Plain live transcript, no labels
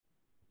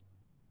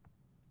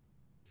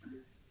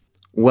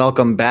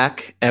Welcome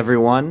back,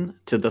 everyone,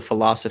 to the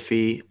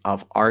philosophy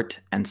of art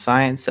and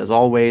science. As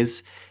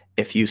always,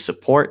 if you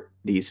support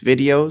these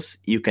videos,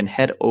 you can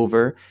head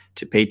over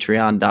to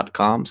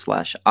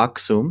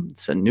patreon.com/aksum.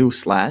 It's a new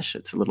slash.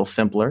 It's a little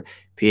simpler.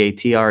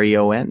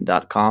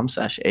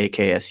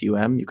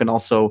 patreon.com/aksum. You can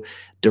also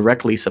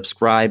directly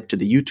subscribe to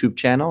the YouTube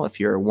channel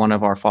if you're one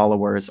of our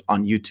followers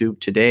on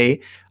YouTube. Today,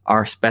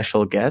 our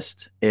special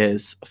guest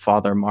is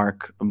Father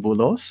Mark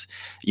Boulos.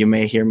 You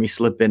may hear me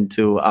slip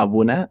into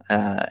Abuna,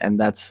 and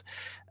that's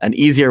an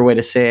easier way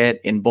to say it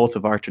in both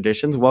of our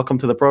traditions. Welcome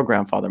to the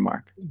program, Father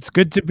Mark. It's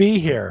good to be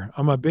here.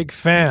 I'm a big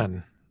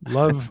fan.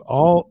 Love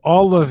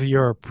all of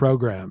your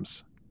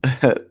programs.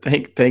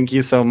 Thank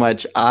you so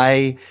much.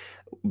 I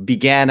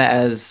began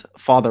as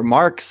Father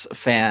Mark's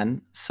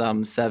fan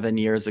some 7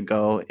 years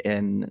ago,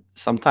 in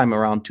sometime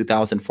around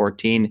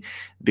 2014,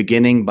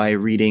 beginning by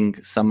reading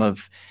some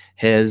of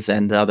his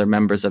and the other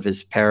members of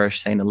his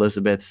parish, St.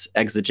 Elizabeth's,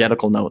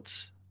 exegetical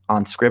notes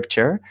on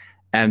scripture,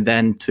 and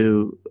then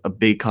to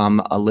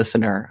become a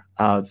listener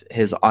of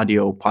his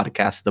audio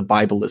podcast, The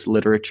Bible is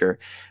Literature,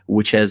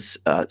 which has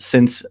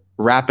since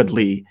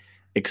rapidly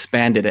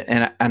expanded.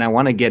 And I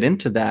want to get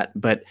into that,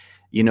 but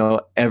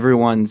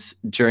everyone's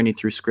journey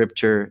through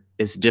scripture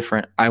is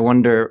different. I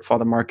wonder,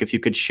 Father Mark, if you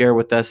could share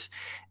with us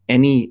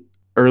any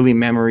early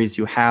memories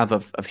you have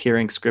of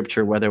hearing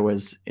scripture, whether it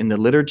was in the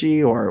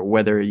liturgy or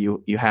whether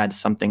you had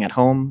something at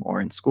home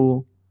or in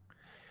school.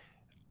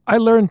 I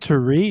learned to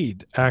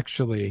read,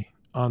 actually,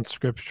 on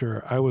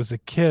scripture. I was a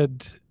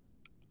kid.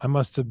 I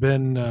must have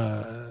been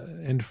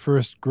in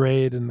first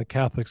grade in the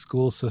Catholic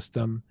school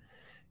system,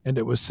 and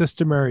it was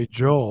Sister Mary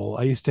Joel.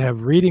 I used to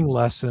have reading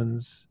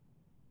lessons.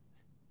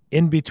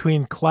 In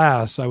between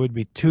class, I would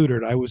be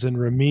tutored. I was in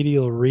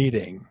remedial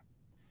reading,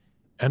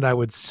 and I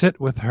would sit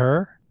with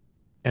her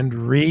and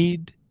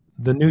read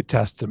the New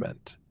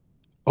Testament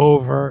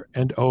over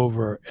and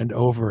over and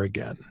over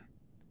again.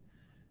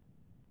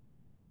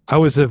 I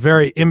was a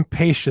very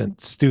impatient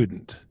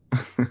student.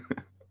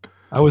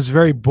 I was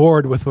very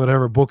bored with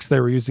whatever books they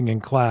were using in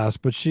class,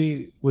 but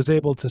she was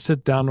able to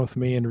sit down with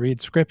me and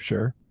read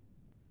scripture.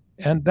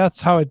 And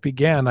that's how it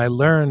began. I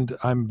learned,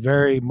 I'm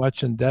very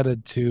much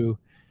indebted to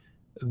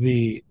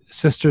the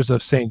Sisters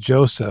of St.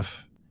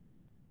 Joseph,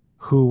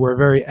 who were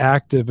very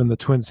active in the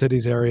Twin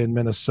Cities area in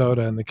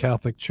Minnesota in the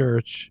Catholic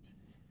Church.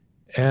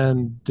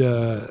 And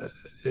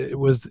it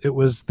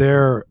was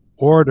their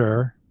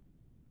order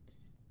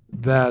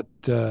that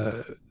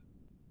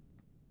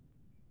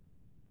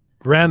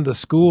ran the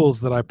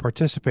schools that I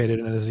participated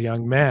in as a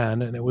young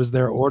man, and it was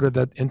their order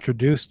that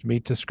introduced me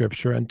to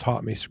scripture and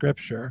taught me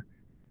scripture,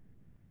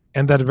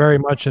 and that very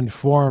much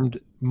informed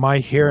my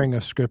hearing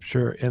of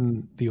scripture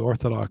in the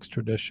Orthodox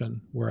tradition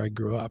where I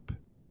grew up.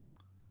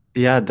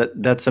 Yeah,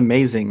 that's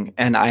amazing.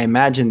 And I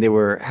imagine they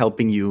were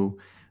helping you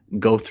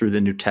go through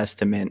the New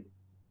Testament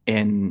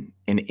in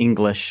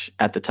English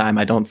at the time.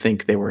 I don't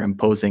think they were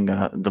imposing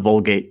the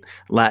Vulgate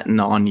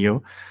Latin on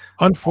you.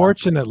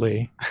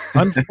 Unfortunately,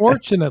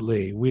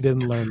 we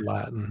didn't learn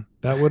Latin.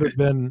 That would have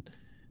been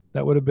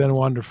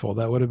wonderful.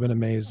 That would have been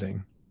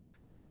amazing.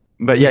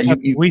 But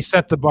we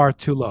set the bar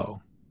too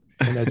low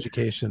in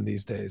education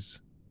these days.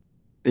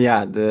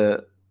 Yeah,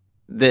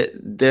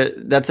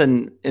 that's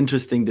an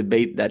interesting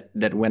debate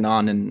that went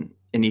on in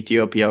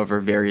Ethiopia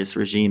over various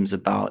regimes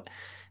about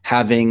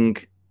having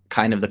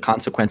kind of the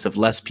consequence of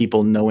less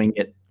people knowing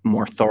it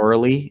more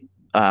thoroughly,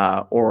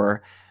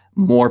 or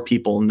more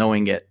people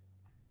knowing it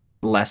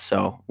less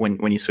so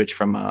when you switch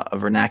from a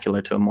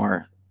vernacular to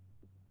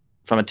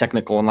from a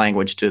technical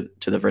language to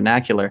the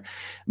vernacular.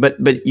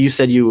 But you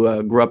said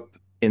you grew up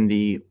in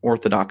the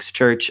Orthodox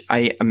Church.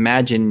 I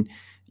imagine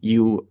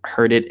you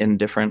heard it in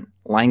different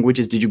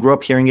languages. Did you grow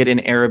up hearing it in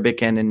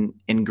Arabic and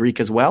in Greek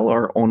as well,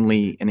 or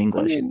only in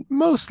English? I mean,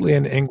 mostly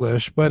in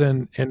English, but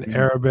in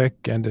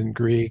Arabic and in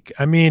Greek.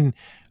 I mean,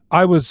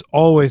 I was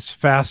always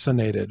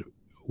fascinated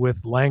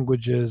with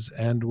languages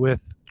and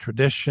with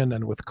tradition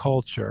and with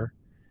culture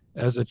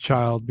as a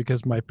child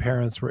because my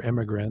parents were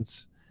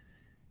immigrants.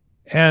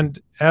 And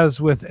as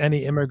with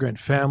any immigrant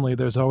family,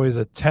 there's always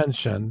a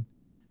tension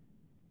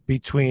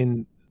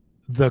between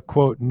the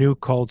quote new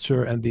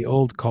culture and the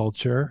old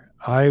culture.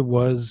 I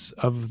was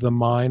of the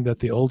mind that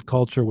the old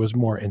culture was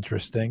more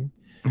interesting.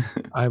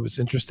 I was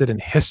interested in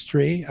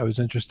history. I was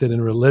interested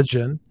in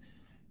religion.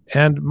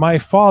 And my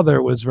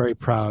father was very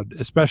proud,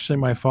 especially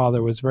my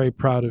father was very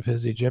proud of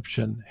his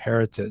Egyptian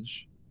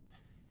heritage.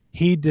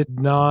 He did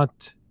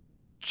not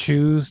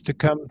choose to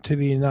come to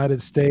the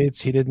United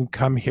States. He didn't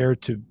come here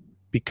to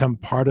become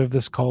part of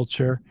this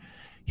culture.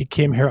 He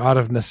came here out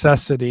of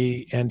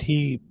necessity, and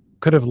he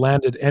could have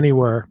landed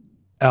anywhere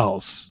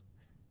else.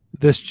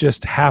 This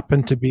just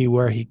happened to be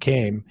where he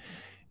came.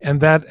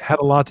 And that had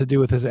a lot to do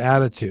with his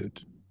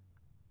attitude.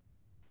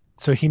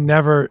 So he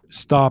never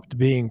stopped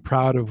being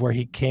proud of where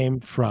he came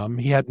from.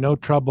 He had no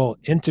trouble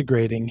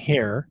integrating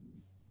here,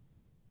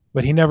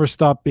 but he never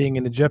stopped being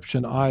an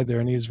Egyptian either.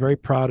 And he was very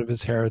proud of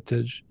his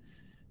heritage.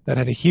 That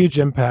had a huge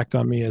impact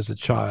on me as a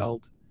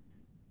child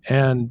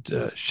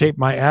and shaped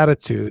my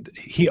attitude.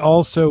 He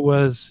also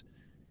was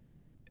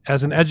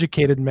as an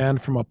educated man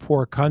from a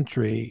poor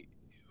country,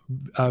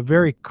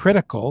 very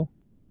critical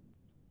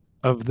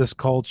of this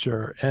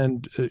culture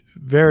and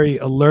very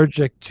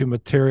allergic to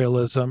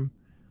materialism,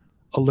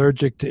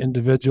 allergic to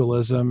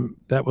individualism.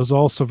 That was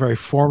also very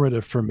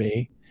formative for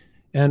me,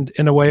 and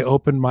in a way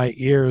opened my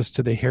ears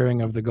to the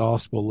hearing of the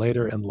gospel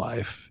later in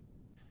life.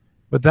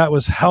 But that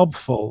was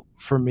helpful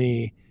for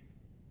me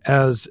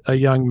as a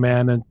young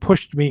man and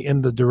pushed me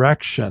in the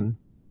direction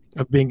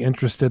of being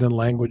interested in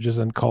languages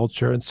and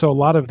culture. And so a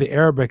lot of the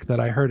Arabic that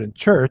I heard in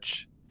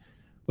church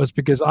was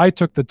because I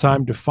took the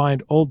time to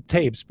find old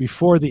tapes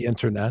before the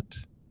internet,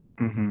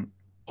 Mm-hmm.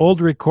 old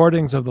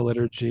recordings of the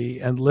liturgy,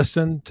 and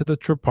listen to the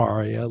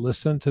Troparia,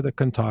 listen to the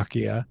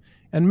Kontakia,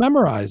 and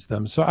memorize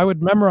them. So I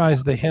would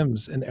memorize the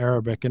hymns in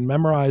Arabic and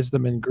memorize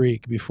them in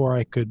Greek before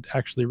I could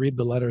actually read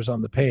the letters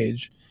on the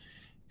page.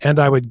 And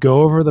I would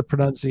go over the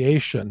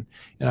pronunciation,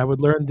 and I would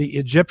learn the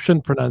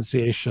Egyptian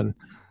pronunciation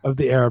of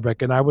the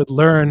Arabic, and I would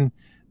learn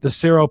the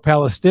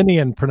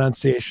Syro-Palestinian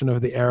pronunciation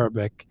of the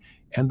Arabic,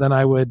 and then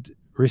I would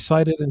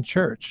recite it in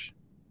church.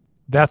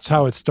 That's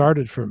how it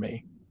started for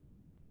me.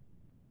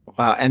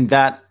 Wow. And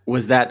that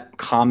was that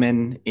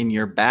common in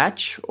your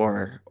batch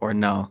or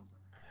no?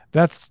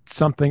 That's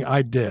something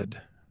I did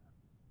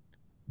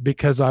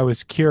because I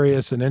was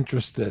curious and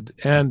interested.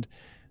 And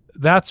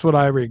that's what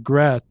I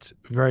regret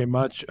very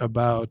much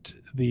about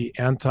the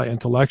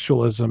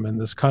anti-intellectualism in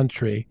this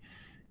country.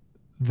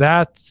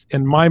 That,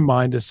 in my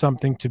mind, is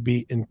something to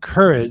be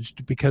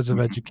encouraged because of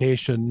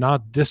education,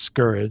 not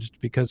discouraged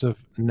because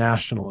of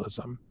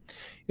nationalism.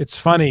 It's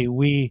funny,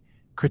 we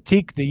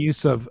critique the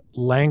use of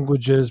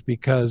languages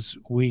because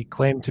we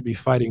claim to be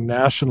fighting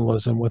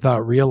nationalism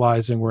without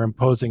realizing we're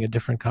imposing a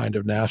different kind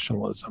of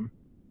nationalism.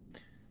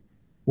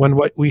 When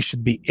what we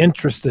should be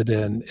interested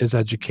in is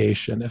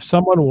education. If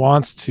someone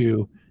wants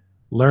to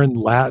learn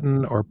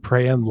Latin or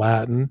pray in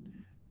Latin,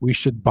 we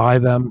should buy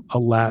them a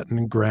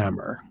Latin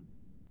grammar,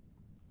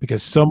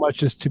 because so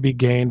much is to be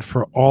gained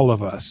for all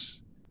of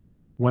us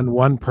when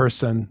one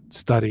person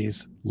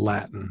studies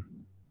Latin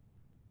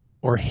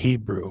or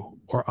Hebrew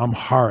or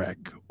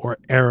Amharic or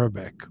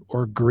Arabic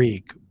or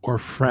Greek or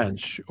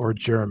French or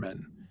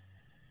German.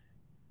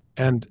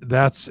 And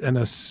that's an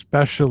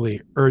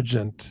especially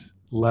urgent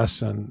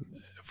lesson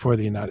for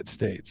the United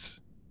States.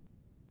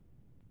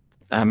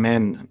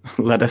 Amen.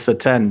 Let us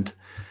attend.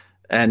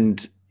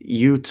 And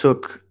you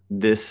took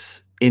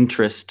this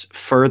interest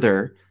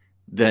further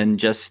than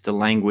just the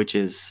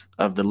languages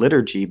of the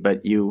liturgy,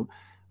 but you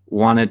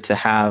wanted to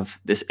have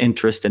this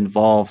interest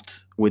involved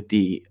with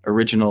the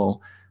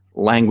original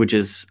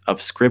languages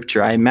of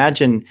Scripture. I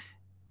imagine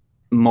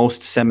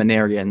most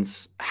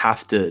seminarians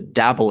have to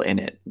dabble in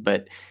it,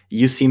 but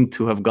you seem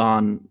to have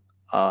gone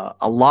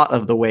a lot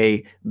of the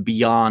way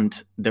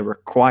beyond the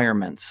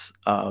requirements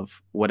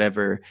of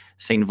whatever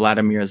Saint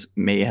Vladimir's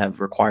may have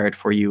required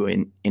for you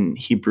in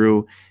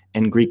Hebrew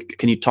and Greek.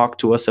 Can you talk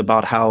to us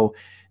about how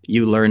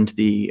you learned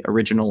the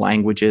original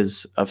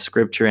languages of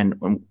Scripture and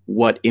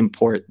what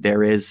import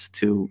there is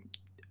to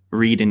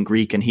read in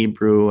Greek and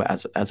Hebrew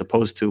as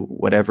opposed to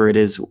whatever it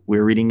is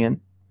we're reading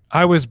in?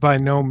 I was by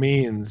no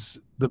means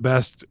the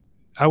best.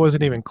 I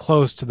wasn't even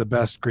close to the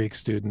best Greek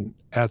student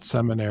at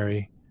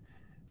seminary.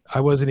 I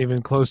wasn't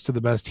even close to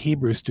the best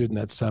Hebrew student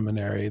at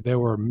seminary. There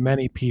were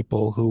many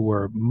people who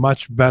were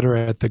much better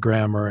at the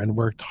grammar and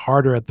worked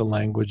harder at the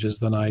languages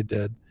than I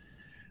did.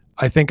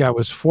 I think I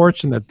was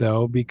fortunate,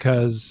 though,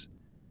 because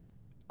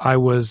I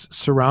was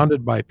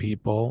surrounded by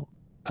people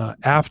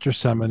after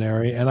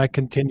seminary, and I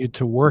continued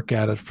to work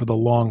at it for the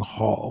long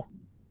haul.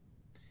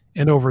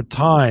 And over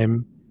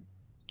time,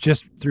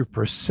 just through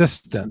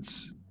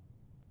persistence,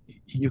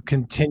 you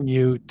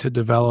continue to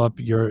develop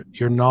your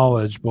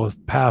knowledge,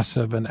 both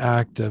passive and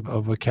active,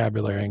 of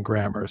vocabulary and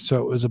grammar.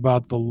 So it was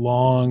about the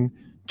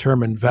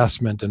long-term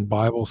investment in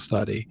Bible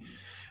study.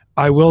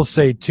 I will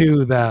say,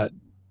 too, that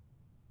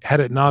had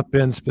it not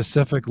been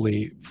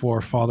specifically for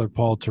Father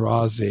Paul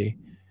Tarazi,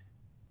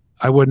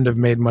 I wouldn't have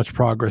made much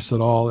progress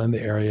at all in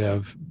the area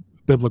of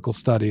biblical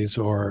studies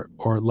or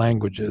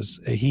languages.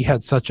 He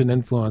had such an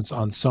influence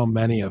on so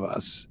many of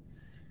us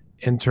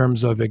in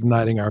terms of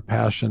igniting our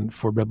passion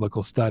for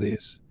biblical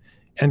studies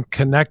and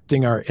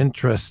connecting our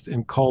interest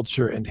in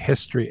culture and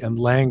history and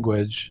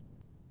language,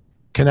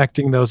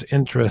 connecting those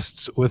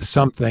interests with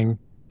something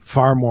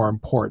far more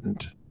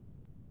important,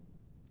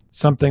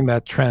 something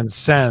that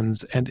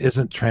transcends and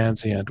isn't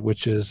transient,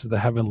 which is the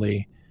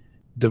heavenly,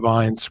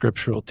 divine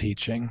scriptural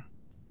teaching.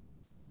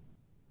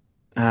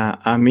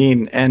 I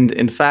mean, and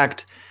in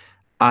fact,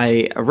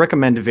 I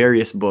recommend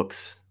various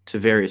books to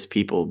various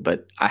people,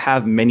 but I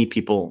have many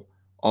people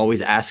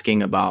always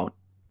asking about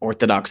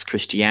Orthodox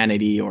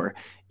Christianity, or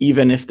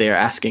even if they're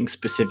asking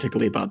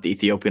specifically about the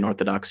Ethiopian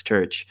Orthodox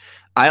Church,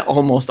 I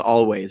almost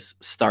always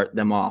start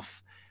them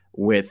off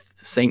with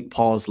St.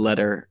 Paul's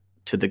letter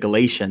to the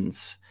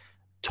Galatians,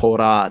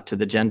 Torah to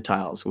the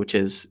Gentiles, which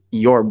is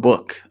your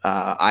book.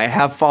 I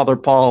have Father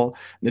Paul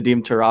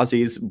Nadim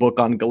Tarazi's book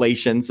on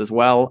Galatians as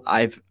well.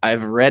 I've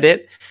read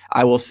it.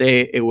 I will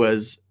say it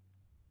was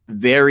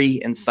very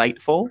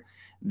insightful,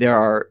 there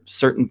are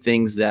certain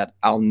things that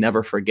I'll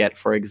never forget.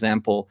 For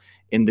example,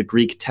 in the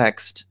Greek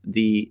text,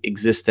 the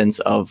existence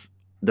of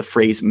the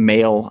phrase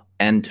male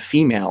and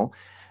female,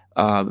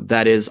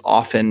 that is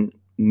often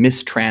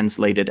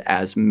mistranslated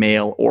as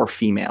male or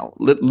female.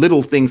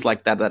 Little things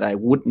like that that I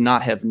would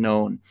not have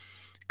known,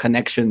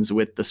 connections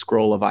with the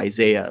scroll of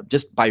Isaiah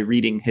just by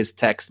reading his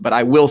text. But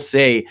I will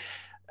say,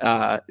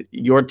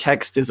 your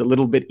text is a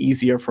little bit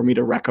easier for me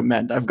to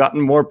recommend. I've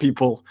gotten more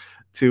people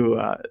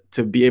to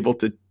be able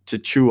to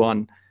chew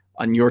on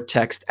your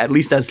text, at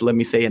least as, let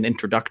me say, an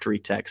introductory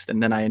text,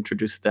 and then I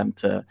introduce them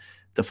to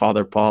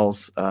Father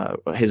Paul's.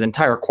 His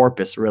entire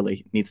corpus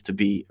really needs to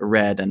be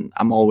read, and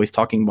I'm always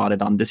talking about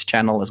it on this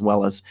channel as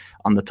well as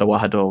on the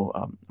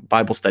Tawahado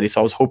Bible study.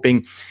 So I was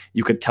hoping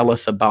you could tell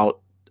us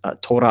about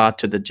Torah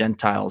to the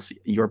Gentiles,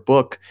 your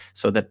book,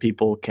 so that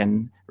people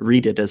can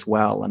read it as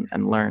well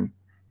and learn.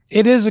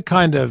 It is a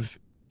kind of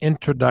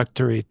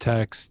introductory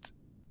text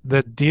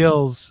that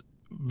deals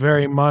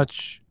very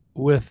much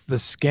with the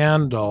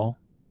scandal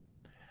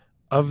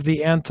of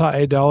the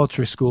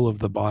anti-idolatry school of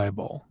the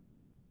Bible,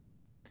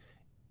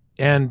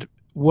 and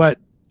what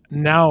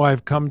now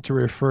I've come to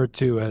refer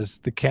to as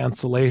the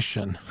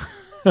cancellation.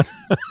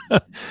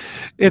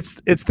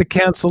 It's the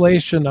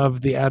cancellation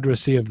of the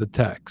addressee of the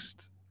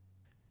text,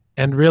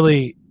 and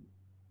really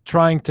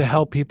trying to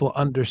help people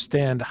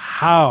understand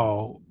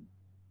how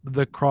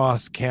the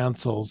cross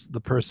cancels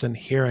the person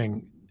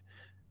hearing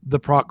the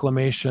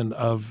proclamation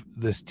of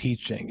this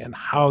teaching, and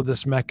how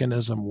this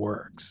mechanism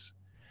works,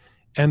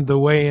 and the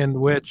way in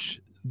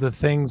which the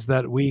things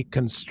that we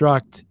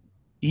construct,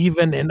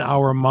 even in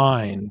our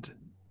mind,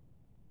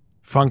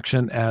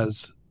 function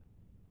as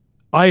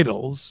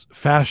idols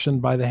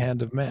fashioned by the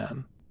hand of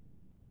man.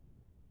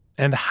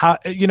 And how,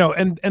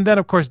 and then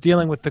of course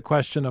dealing with the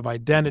question of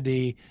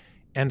identity,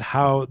 and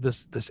how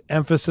this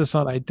emphasis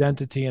on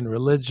identity and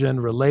religion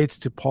relates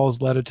to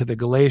Paul's letter to the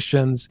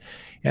Galatians,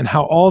 and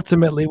how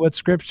ultimately what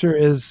Scripture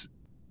is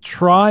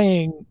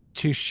trying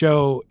to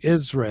show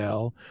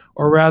Israel,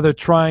 or rather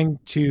trying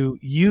to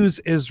use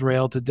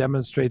Israel to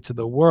demonstrate to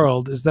the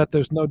world, is that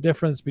there's no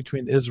difference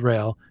between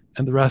Israel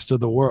and the rest of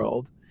the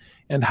world,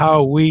 and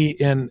how we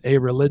in a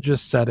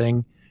religious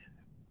setting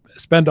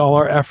spend all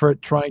our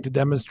effort trying to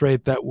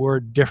demonstrate that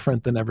we're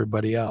different than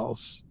everybody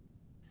else.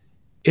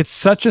 It's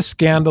such a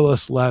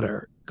scandalous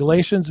letter.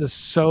 Galatians is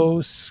so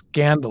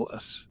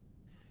scandalous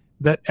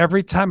that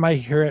every time I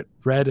hear it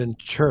read in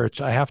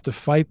church, I have to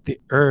fight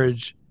the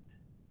urge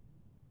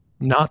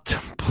not to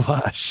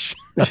blush.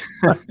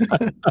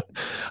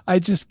 I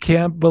just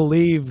can't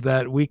believe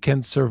that we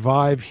can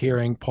survive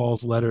hearing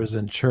Paul's letters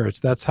in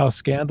church. That's how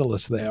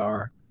scandalous they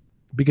are,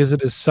 because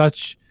it is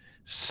such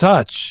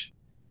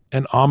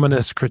an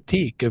ominous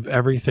critique of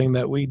everything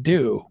that we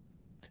do.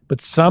 But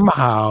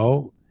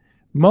somehow,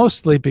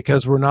 mostly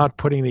because we're not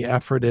putting the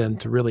effort in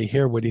to really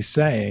hear what he's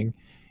saying,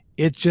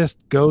 it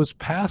just goes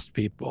past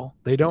people.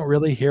 They don't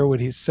really hear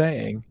what he's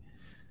saying.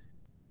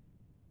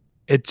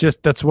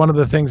 That's one of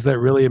the things that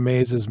really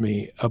amazes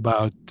me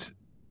about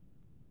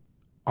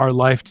our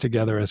life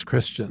together as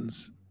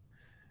Christians.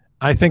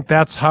 I think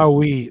that's how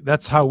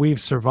we've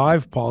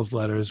survived Paul's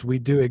letters. We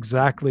do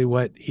exactly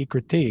what he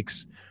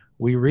critiques.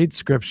 We read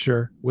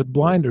Scripture with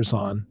blinders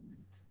on.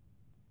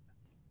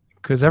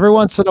 Because every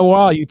once in a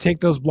while, you take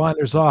those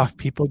blinders off,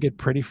 people get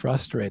pretty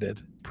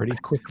frustrated pretty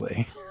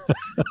quickly.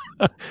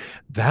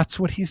 That's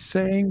what he's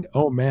saying?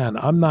 Oh man,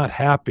 I'm not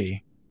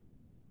happy.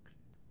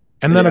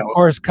 And then, of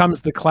course,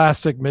 comes the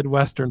classic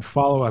Midwestern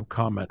follow-up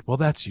comment. Well,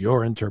 that's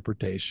your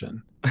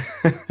interpretation.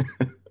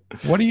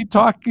 What are you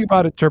talking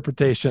about,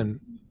 interpretation?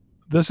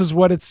 This is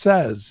what it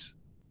says.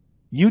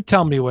 You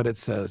tell me what it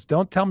says.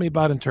 Don't tell me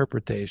about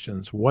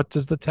interpretations. What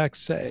does the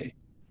text say?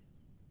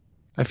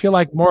 I feel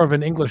like more of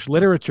an English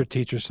literature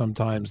teacher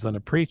sometimes than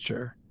a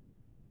preacher,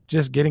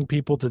 just getting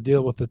people to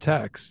deal with the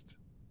text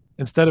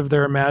instead of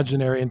their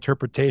imaginary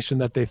interpretation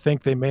that they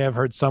think they may have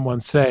heard someone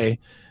say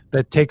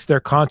that takes their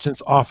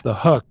conscience off the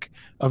hook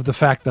of the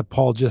fact that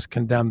Paul just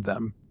condemned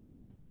them.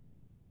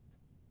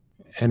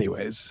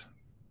 Anyways.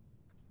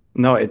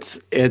 No,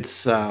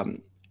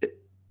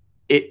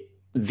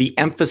 the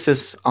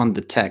emphasis on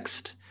the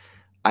text,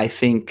 I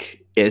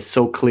think, is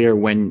so clear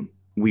when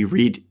we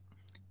read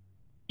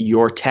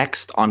your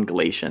text on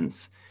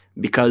Galatians,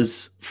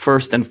 because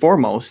first and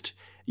foremost,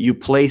 you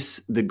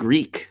place the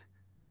Greek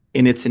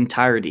in its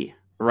entirety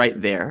right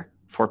there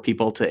for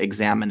people to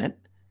examine it.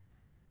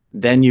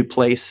 Then you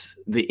place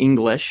the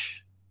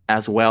English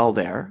as well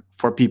there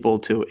for people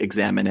to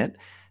examine it,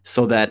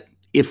 so that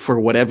if for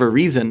whatever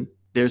reason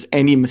there's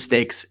any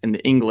mistakes in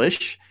the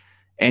English,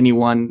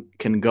 anyone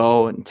can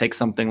go and take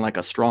something like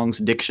a Strong's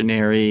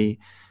Dictionary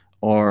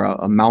or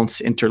a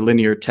Mount's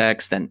Interlinear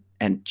Text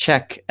and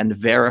check and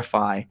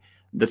verify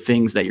the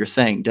things that you're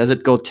saying. Does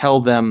it go tell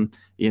them,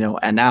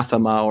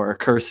 anathema or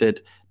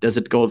accursed? Does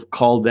it go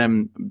call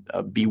them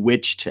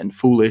bewitched and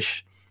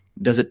foolish?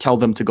 Does it tell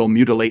them to go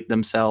mutilate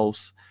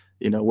themselves?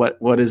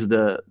 What is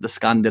the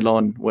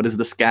scandalon? What is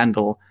the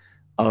scandal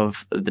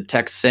of the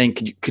text saying?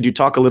 Could you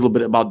talk a little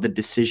bit about the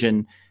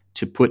decision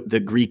to put the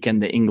Greek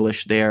and the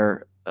English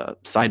there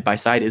side by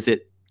side? Is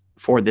it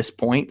for this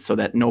point so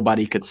that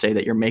nobody could say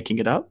that you're making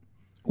it up?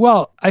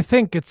 Well, I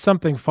think it's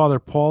something Father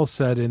Paul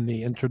said in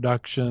the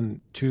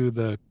introduction to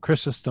the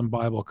Chrysostom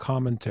Bible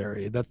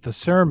commentary, that the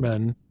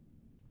sermon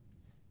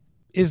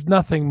is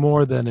nothing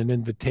more than an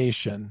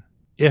invitation,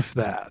 if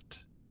that.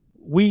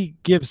 We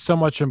give so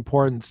much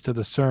importance to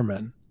the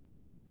sermon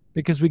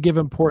because we give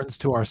importance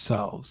to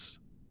ourselves.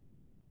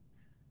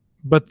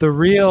 But the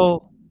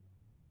real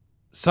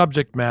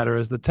subject matter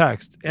is the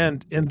text.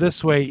 And in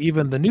this way,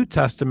 even the New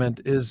Testament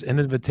is an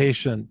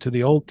invitation to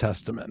the Old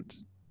Testament.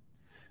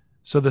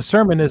 So the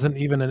sermon isn't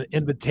even an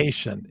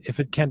invitation, if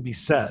it can be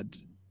said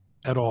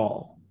at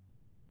all.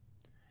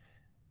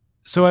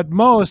 So at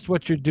most,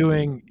 what you're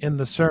doing in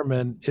the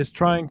sermon is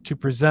trying to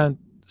present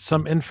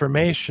some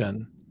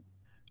information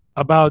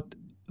about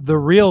the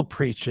real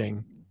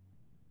preaching,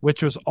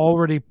 which was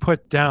already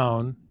put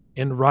down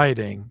in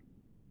writing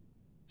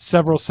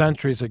several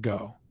centuries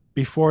ago,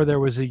 before there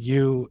was a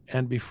you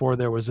and before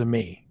there was a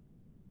me.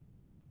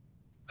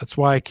 That's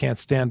why I can't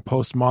stand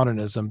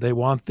postmodernism. They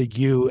want the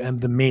you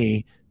and the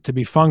me to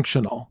be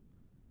functional,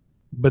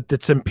 but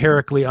it's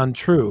empirically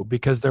untrue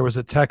because there was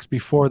a text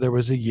before there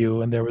was a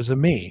you and there was a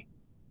me.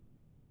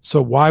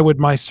 So why would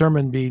my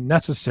sermon be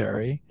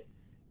necessary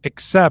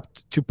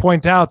except to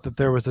point out that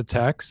there was a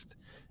text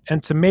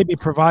and to maybe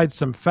provide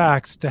some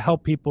facts to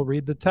help people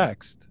read the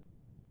text?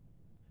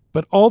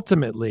 But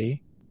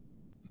ultimately,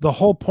 the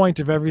whole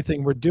point of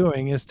everything we're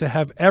doing is to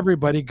have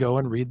everybody go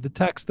and read the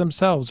text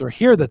themselves, or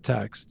hear the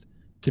text,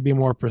 to be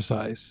more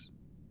precise.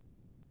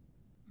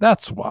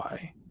 That's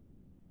why.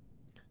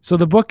 So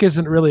the book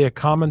isn't really a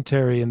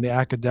commentary in the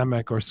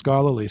academic or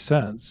scholarly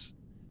sense.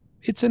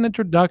 It's an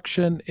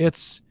introduction.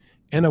 It's,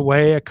 in a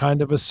way, a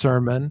kind of a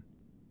sermon,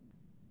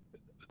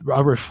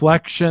 a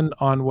reflection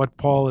on what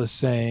Paul is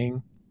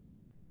saying,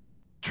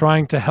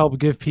 trying to help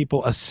give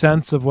people a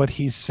sense of what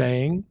he's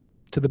saying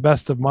to the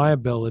best of my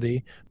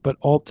ability, but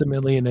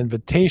ultimately an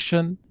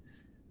invitation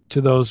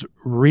to those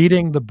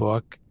reading the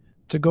book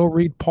to go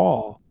read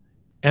Paul.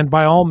 And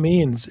by all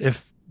means,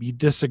 if you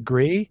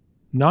disagree,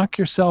 knock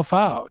yourself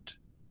out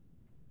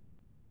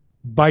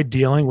by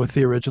dealing with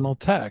the original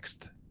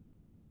text.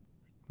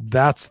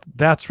 That's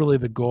really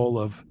the goal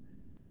of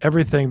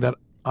everything that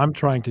I'm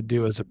trying to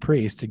do as a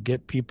priest, to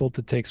get people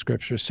to take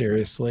Scripture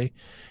seriously,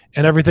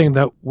 and everything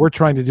that we're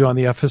trying to do on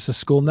the Ephesus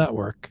School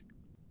Network.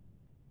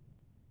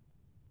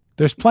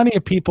 There's plenty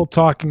of people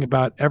talking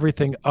about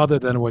everything other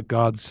than what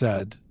God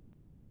said.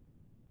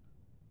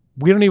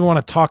 We don't even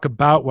want to talk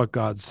about what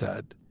God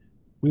said.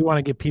 We want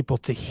to get people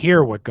to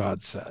hear what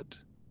God said.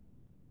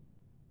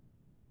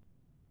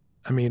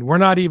 I mean, we're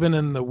not even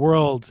in the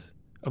world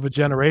of a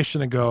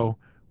generation ago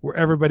where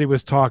everybody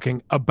was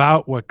talking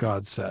about what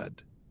God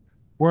said.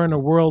 We're in a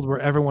world where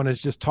everyone is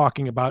just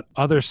talking about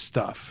other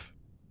stuff.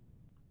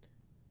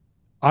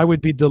 I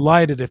would be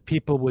delighted if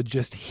people would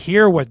just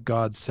hear what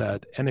God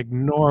said and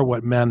ignore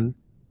what men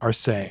are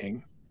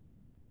saying.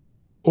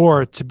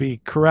 Or, to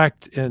be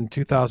correct in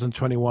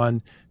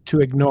 2021, to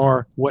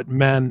ignore what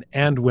men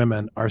and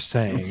women are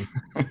saying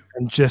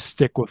and just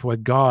stick with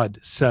what God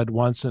said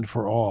once and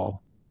for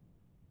all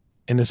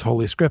in his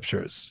Holy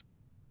Scriptures.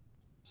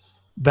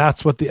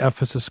 That's what the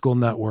Ephesus School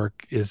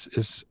Network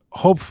is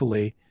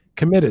hopefully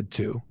committed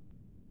to.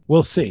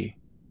 We'll see.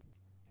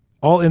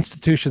 All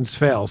institutions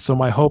fail, so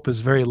my hope is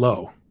very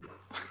low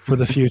for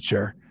the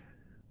future.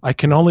 I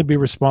can only be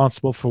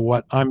responsible for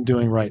what I'm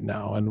doing right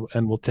now,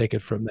 and we'll take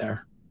it from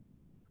there.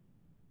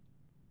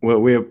 Well,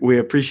 we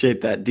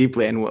appreciate that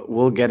deeply, and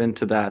we'll get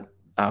into that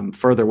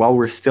further. While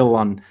we're still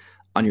on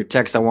your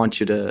text, I want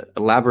you to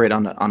elaborate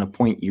on a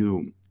point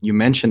you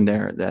mentioned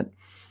there, that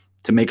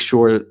to make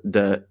sure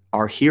that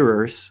our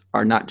hearers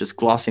are not just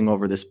glossing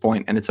over this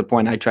point. And it's a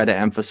point I try to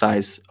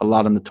emphasize a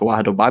lot in the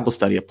Tewahedo Bible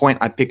study, a point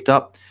I picked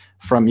up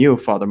from you,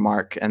 Father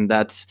Mark, and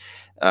that's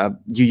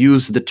you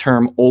use the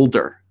term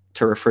older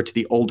to refer to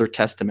the Older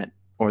Testament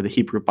or the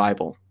Hebrew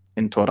Bible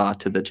in Torah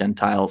to the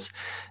Gentiles.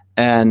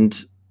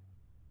 And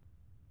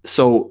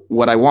so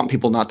what I want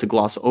people not to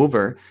gloss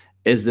over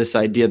is this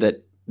idea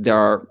that there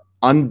are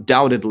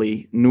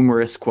undoubtedly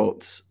numerous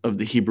quotes of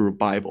the Hebrew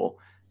Bible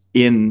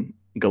in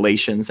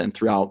Galatians and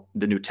throughout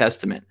the New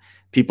Testament.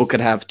 People could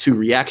have two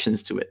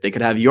reactions to it. They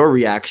could have your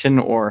reaction,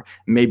 or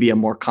maybe a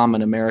more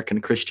common American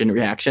Christian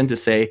reaction to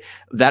say,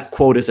 that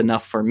quote is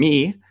enough for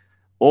me.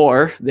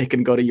 Or they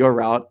can go to your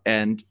route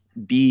and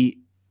be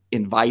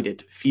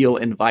invited, feel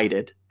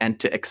invited, and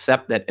to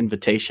accept that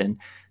invitation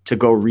to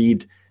go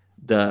read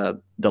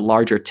the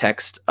larger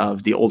text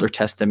of the Older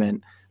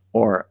Testament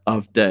or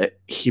of the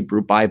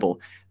Hebrew Bible.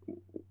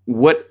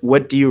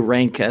 What do you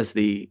rank as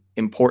the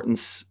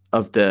importance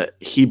of the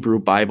Hebrew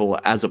Bible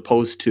as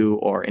opposed to,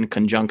 or in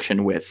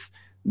conjunction with,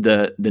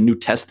 the New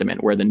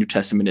Testament, where the New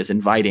Testament is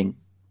inviting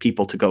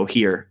people to go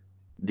hear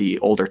the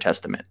Older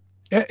Testament?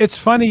 It's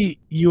funny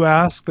you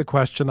ask the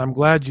question. I'm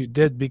glad you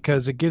did,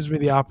 because it gives me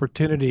the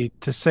opportunity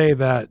to say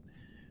that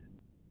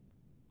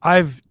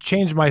I've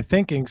changed my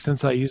thinking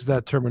since I used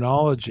that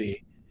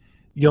terminology.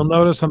 You'll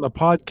notice on the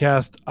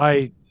podcast,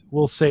 I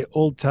we'll say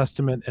Old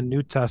Testament and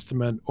New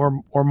Testament,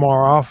 or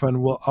more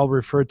often I'll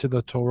refer to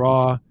the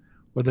Torah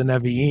or the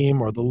Nevi'im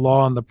or the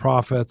law and the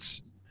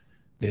prophets,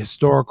 the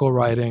historical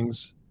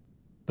writings,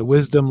 the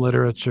wisdom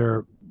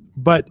literature,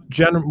 but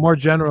more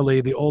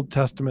generally the Old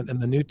Testament and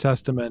the New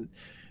Testament,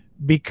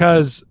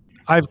 because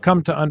I've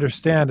come to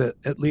understand it,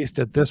 at least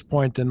at this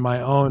point in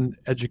my own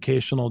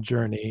educational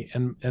journey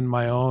and in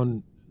my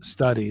own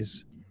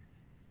studies,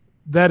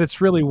 that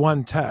it's really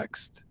one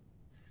text.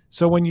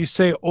 So when you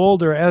say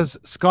older, as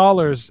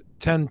scholars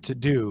tend to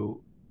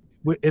do,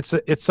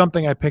 it's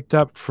something I picked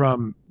up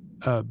from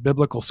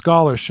biblical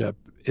scholarship.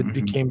 It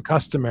became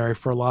customary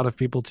for a lot of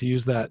people to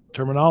use that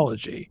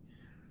terminology.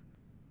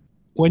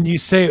 When you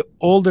say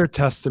Older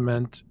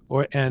Testament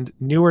and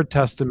Newer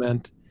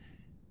Testament,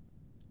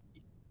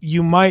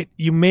 you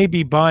may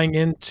be buying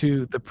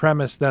into the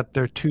premise that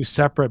they're two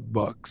separate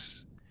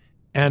books,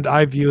 and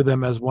I view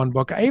them as one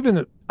book. I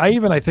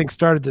think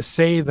started to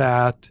say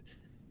that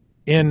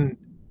in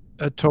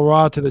a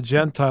Torah to the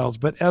Gentiles,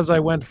 but as I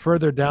went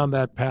further down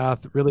that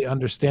path, really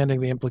understanding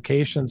the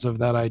implications of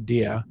that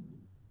idea,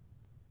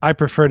 I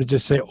prefer to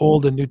just say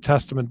Old and New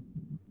Testament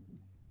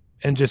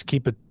and just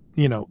keep it,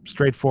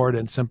 straightforward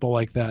and simple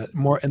like that,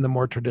 more in the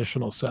more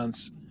traditional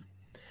sense.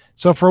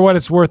 So for what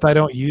it's worth, I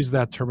don't use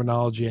that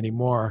terminology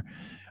anymore.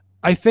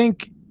 I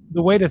think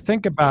the way to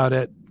think about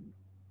it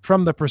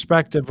from the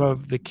perspective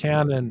of the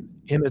canon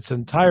in its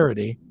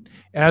entirety,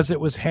 as it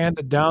was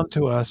handed down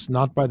to us,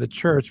 not by the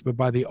church, but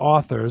by the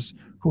authors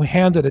who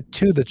handed it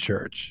to the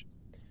church.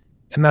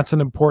 And that's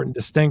an important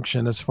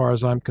distinction as far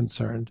as I'm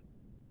concerned.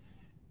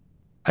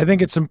 I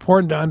think it's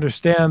important to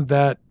understand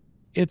that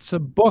it's a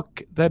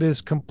book that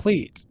is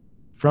complete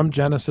from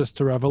Genesis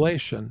to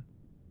Revelation.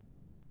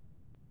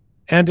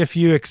 And if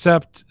you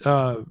accept,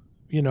 Father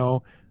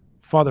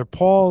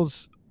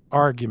Paul's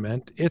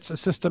argument, it's a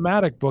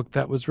systematic book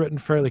that was written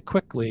fairly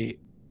quickly,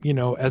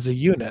 as a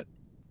unit.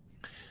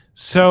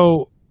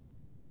 So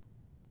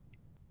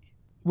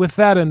with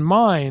that in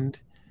mind,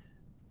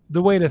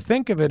 the way to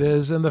think of it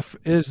is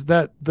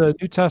that the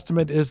New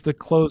Testament is the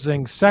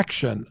closing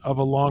section of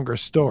a longer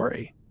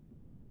story.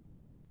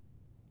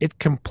 It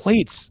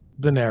completes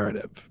the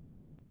narrative,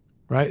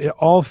 right? It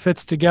all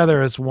fits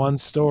together as one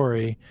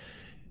story.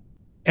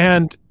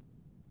 And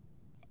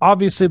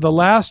obviously the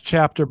last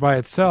chapter by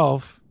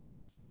itself,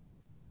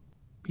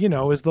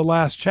 is the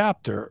last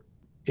chapter.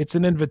 It's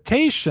an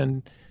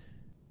invitation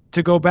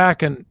to go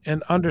back and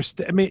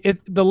understand. I mean,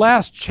 the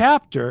last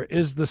chapter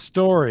is the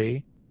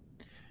story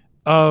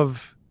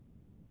of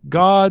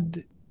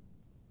God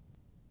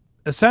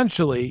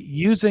essentially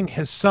using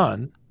his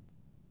son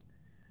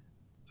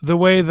the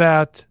way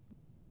that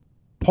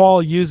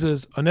Paul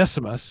uses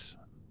Onesimus,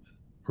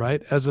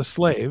 right, as a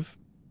slave,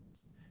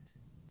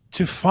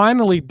 to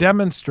finally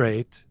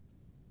demonstrate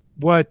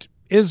what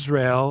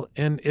Israel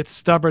in its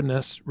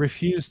stubbornness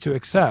refused to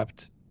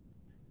accept,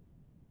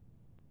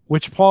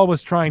 which Paul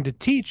was trying to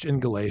teach in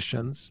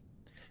Galatians,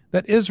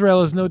 that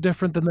Israel is no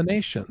different than the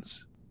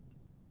nations.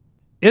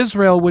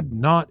 Israel would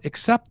not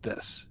accept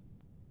this.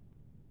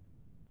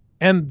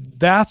 And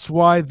that's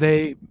why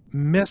they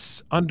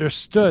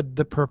misunderstood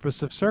the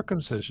purpose of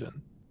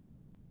circumcision.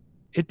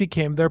 It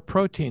became their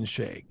protein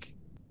shake.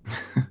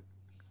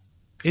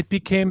 It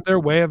became their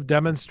way of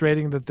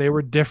demonstrating that they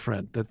were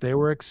different, that they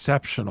were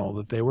exceptional,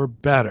 that they were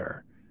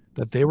better,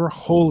 that they were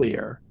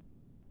holier,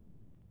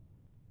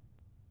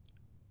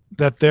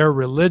 that their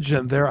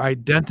religion, their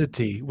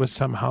identity was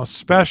somehow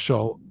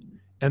special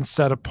and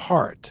set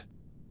apart.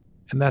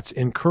 And that's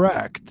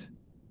incorrect.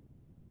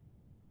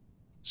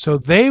 So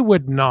they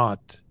would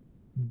not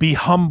be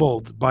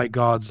humbled by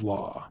God's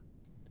law.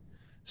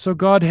 So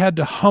God had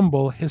to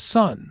humble his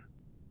son.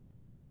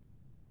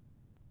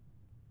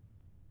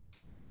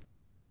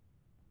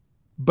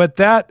 But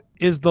that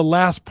is the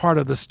last part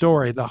of the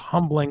story, the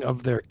humbling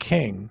of their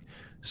king,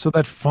 so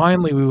that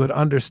finally we would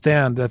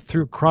understand that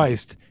through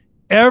Christ,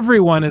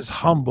 everyone is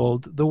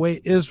humbled the way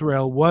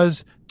Israel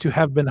was to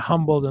have been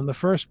humbled in the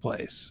first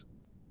place.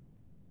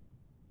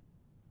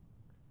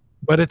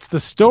 But it's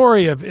the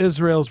story of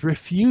Israel's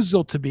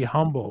refusal to be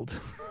humbled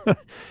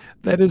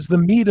that is the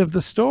meat of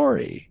the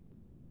story.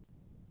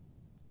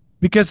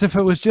 Because if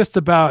it was just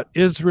about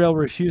Israel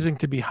refusing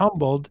to be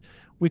humbled,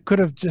 we could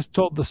have just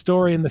told the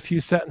story in the few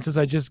sentences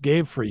I just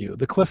gave for you,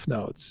 the Cliff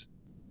Notes.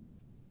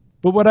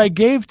 But what I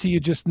gave to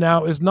you just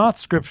now is not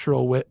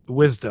scriptural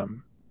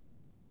wisdom.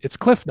 It's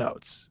Cliff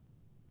Notes.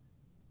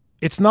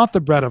 It's not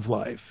the bread of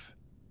life.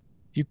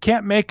 You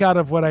can't make out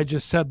of what I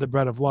just said the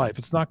bread of life.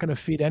 It's not going to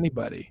feed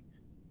anybody.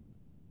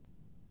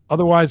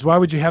 Otherwise, why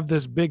would you have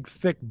this big,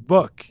 thick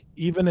book,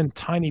 even in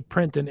tiny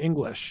print in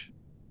English?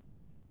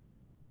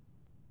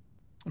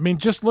 I mean,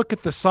 just look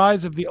at the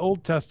size of the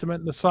Old Testament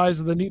and the size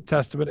of the New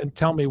Testament and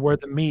tell me where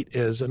the meat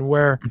is and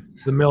where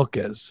the milk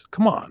is.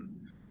 Come on.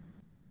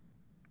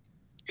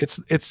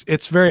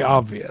 It's very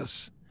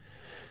obvious.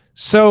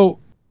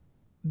 So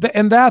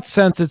in that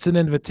sense, it's an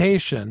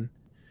invitation.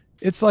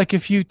 It's like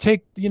if you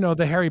take,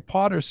 the Harry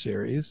Potter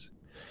series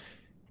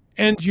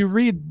and you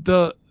read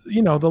the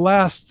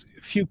last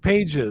few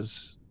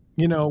pages,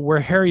 where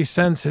Harry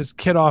sends his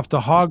kid off to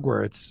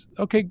Hogwarts.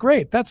 Okay,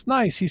 great. That's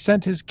nice. He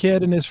sent his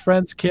kid and his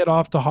friend's kid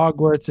off to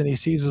Hogwarts, and he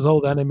sees his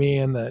old enemy,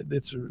 and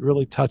it's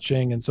really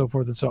touching, and so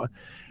forth and so on.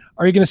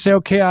 Are you going to say,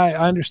 okay, I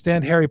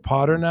understand Harry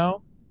Potter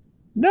now?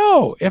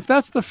 No. If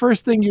that's the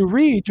first thing you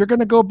read, you're going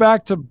to go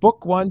back to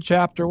book 1,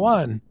 chapter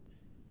 1,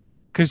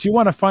 because you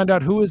want to find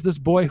out who is this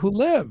boy who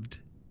lived.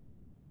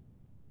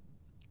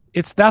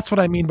 That's what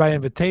I mean by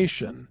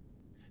invitation.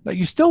 Now,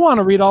 you still want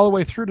to read all the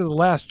way through to the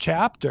last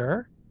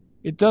chapter.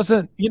 It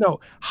doesn't,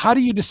 how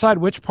do you decide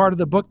which part of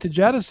the book to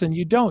jettison?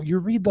 You don't. You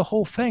read the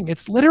whole thing.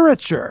 It's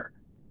literature.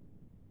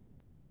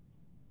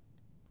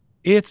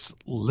 It's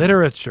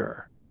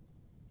literature.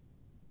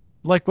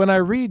 Like when I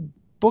read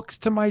books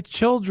to my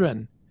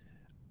children,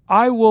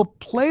 I will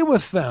play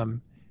with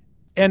them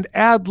and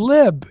ad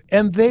lib,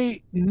 and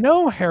they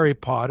know Harry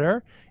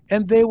Potter,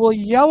 and they will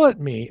yell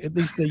at me. At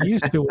least they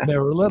used to when they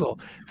were little.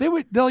 They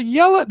would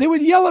yell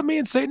at me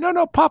and say,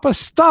 no, Papa,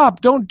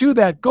 stop. Don't do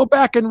that. Go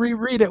back and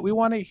reread it. We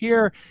want to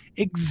hear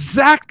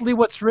exactly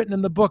what's written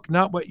in the book,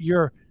 not what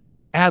you're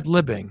ad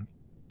libbing.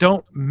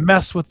 Don't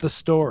mess with the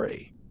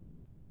story.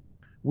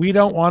 We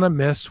don't want to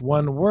miss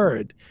one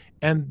word.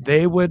 And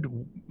they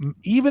would,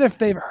 even if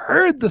they've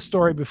heard the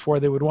story before,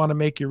 they would want to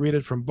make you read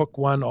it from book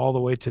 1 all the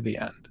way to the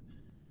end.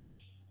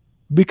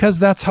 Because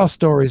that's how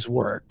stories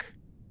work.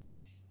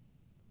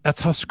 That's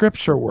how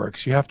scripture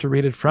works. You have to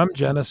read it from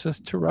Genesis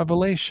to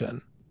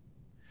Revelation.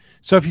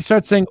 So if you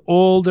start saying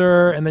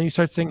older, and then you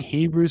start saying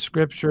Hebrew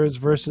scriptures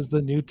versus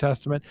the New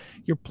Testament,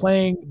 you're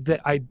playing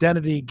the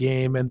identity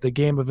game and the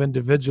game of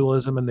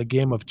individualism and the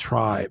game of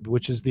tribe,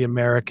 which is the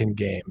American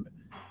game,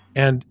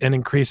 and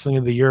increasingly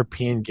the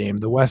European game,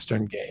 the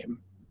Western game.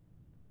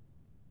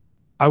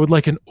 I would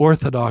like an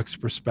Orthodox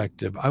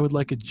perspective. I would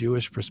like a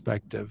Jewish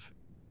perspective.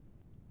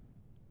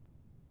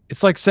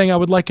 It's like saying I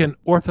would like an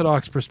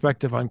Orthodox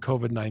perspective on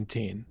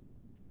COVID-19.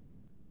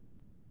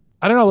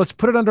 I don't know. Let's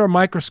put it under a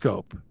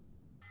microscope.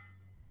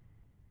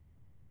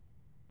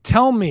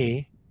 Tell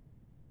me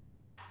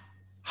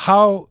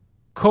how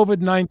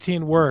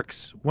COVID-19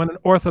 works when an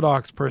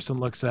Orthodox person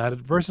looks at it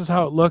versus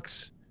how it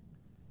looks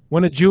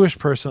when a Jewish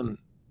person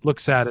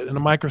looks at it in a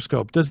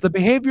microscope. Does the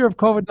behavior of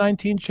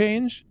COVID-19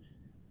 change?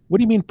 What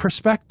do you mean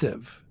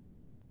perspective?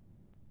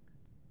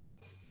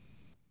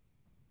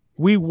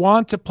 We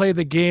want to play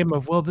the game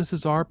of, well, this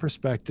is our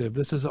perspective.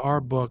 This is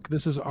our book.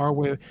 This is our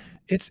way.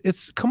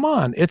 Come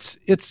on. It's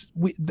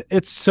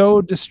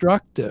so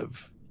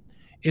destructive.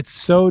 It's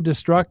so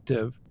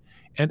destructive.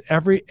 And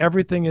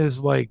everything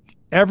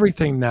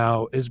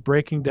now is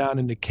breaking down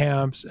into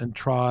camps and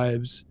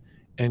tribes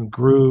and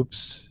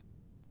groups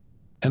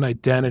and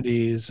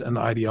identities and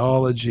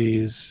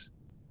ideologies.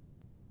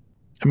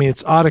 I mean,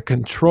 it's out of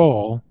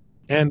control,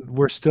 and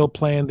we're still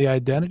playing the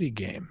identity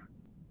game.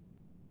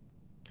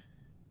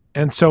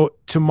 And so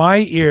to my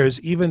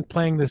ears, even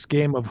playing this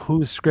game of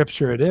whose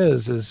scripture it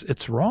is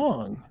it's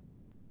wrong.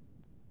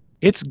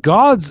 It's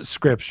God's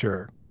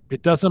scripture.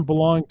 It doesn't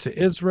belong to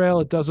Israel.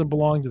 It doesn't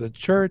belong to the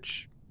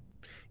church.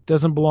 It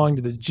doesn't belong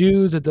to the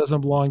Jews. It doesn't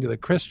belong to the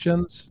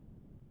Christians.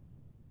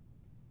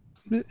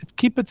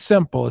 Keep it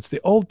simple. It's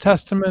the Old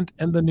Testament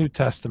and the New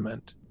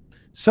Testament.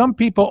 Some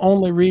people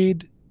only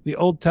read the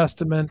Old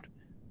Testament.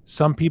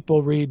 Some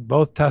people read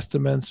both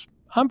Testaments.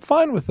 I'm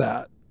fine with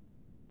that.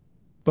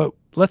 But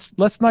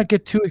let's not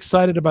get too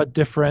excited about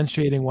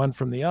differentiating one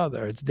from the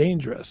other. It's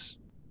dangerous.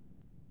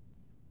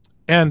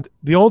 And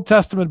the Old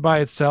Testament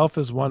by itself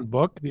is one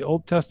book. The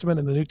Old Testament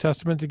and the New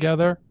Testament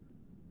together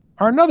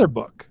are another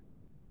book.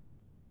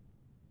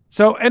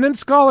 So, and in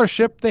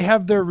scholarship, they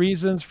have their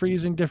reasons for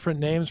using different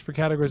names for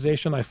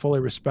categorization. I fully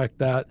respect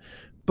that.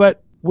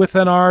 But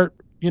within our,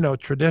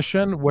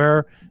 tradition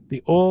where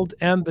the Old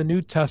and the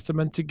New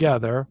Testament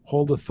together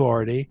hold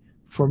authority,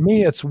 for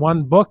me, it's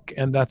one book,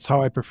 and that's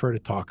how I prefer to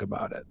talk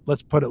about it.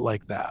 Let's put it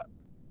like that.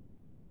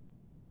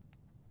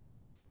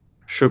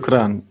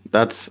 Shukran.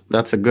 That's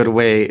a good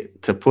way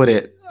to put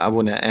it. I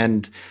want to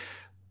end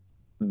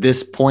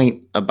this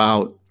point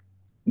about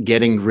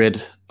getting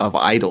rid of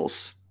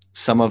idols.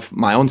 Some of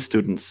my own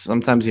students,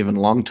 sometimes even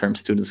long-term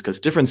students, because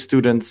different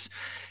students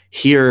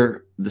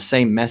hear the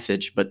same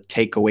message but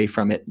take away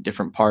from it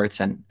different parts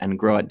and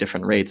grow at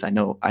different rates. I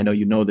know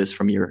you know this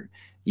from your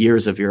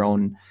years of your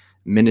own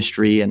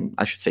ministry, and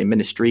I should say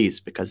ministries,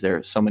 because there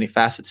are so many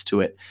facets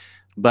to it.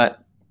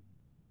 But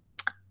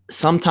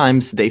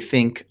sometimes they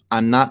think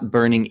I'm not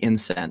burning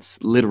incense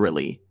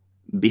literally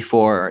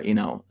before,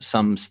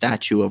 some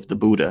statue of the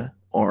Buddha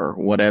or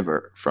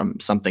whatever, from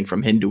something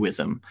from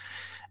Hinduism.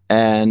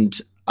 And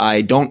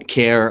I don't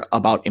care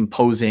about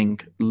imposing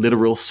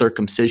literal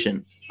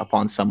circumcision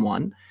upon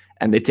someone.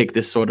 And they take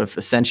this sort of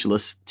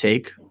essentialist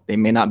take. They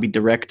may not be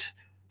direct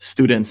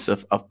students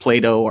of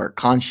Plato or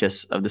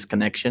conscious of this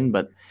connection,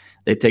 but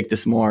they take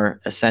this more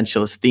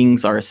essentialist.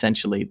 Things are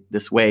essentially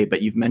this way.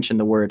 But you've mentioned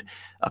the word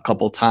a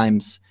couple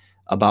times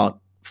about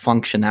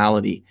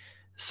functionality.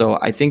 So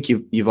I think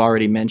you've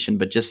already mentioned,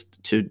 but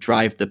just to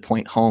drive the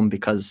point home,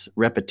 because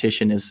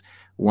repetition is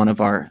one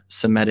of our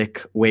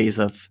Semitic ways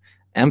of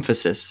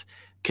emphasis,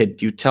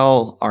 could you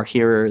tell our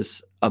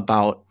hearers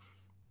about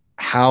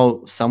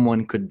how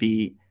someone could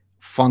be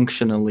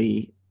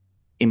functionally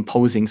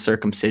imposing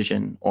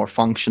circumcision or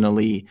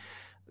functionally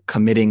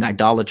committing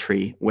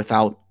idolatry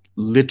without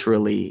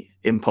literally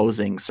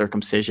imposing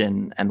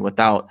circumcision and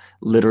without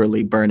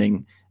literally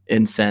burning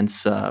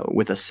incense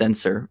with a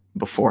censer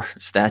before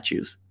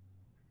statues.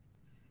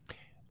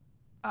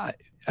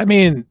 I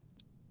mean,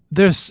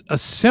 there's a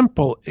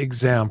simple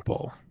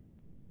example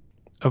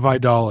of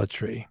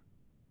idolatry,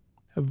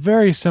 a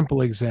very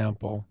simple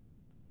example.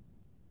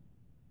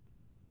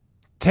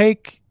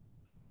 Take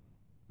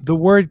the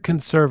word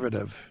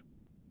conservative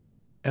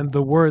and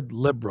the word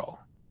liberal.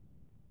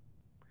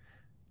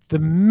 The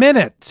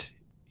minute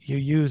you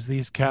use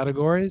these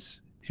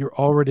categories, you're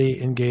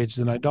already engaged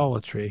in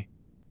idolatry.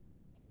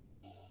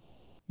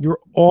 You've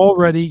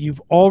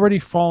already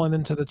fallen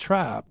into the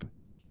trap,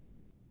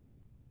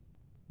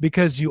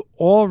 because you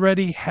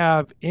already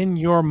have in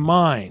your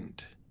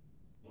mind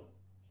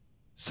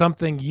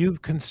something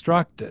you've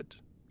constructed.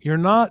 You're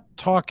not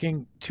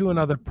talking to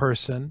another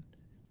person.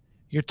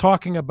 You're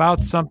talking about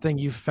something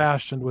you've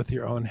fashioned with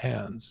your own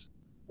hands,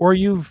 or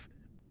you've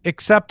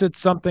accepted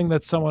something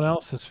that someone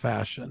else has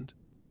fashioned.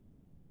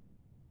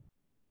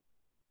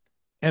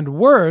 And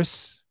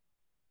worse,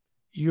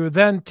 you're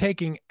then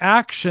taking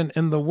action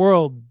in the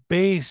world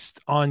based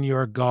on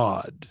your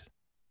God.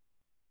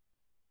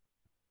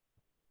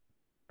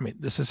 I mean,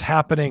 this is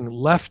happening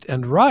left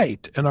and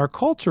right in our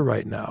culture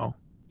right now.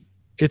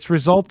 It's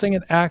resulting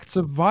in acts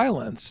of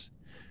violence.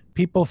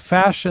 People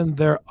fashion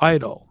their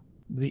idol,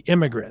 the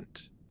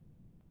immigrant,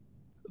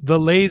 the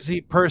lazy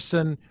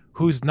person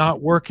who's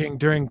not working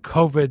during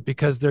COVID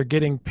because they're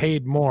getting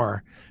paid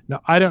more.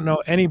 Now, I don't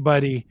know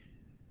anybody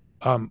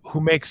who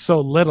makes so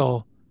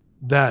little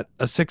that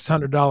a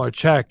 $600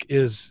 check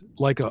is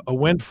like a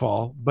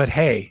windfall, but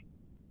hey,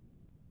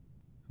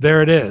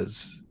 there it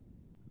is.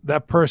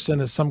 That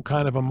person is some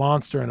kind of a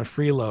monster and a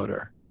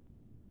freeloader.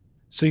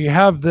 So you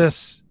have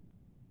this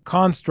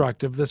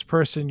construct of this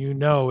person you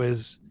know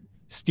is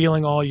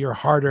stealing all your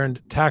hard-earned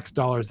tax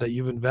dollars that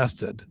you've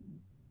invested.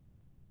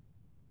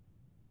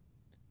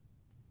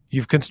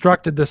 You've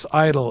constructed this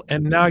idol,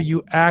 and now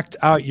you act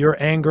out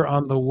your anger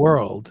on the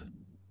world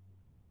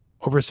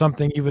over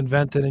something you've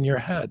invented in your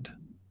head.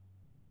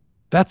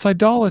 That's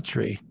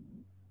idolatry.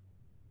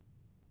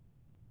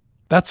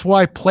 That's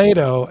why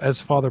Plato, as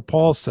Father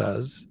Paul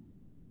says,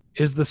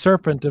 is the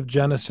serpent of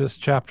Genesis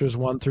chapters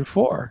 1 through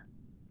 4.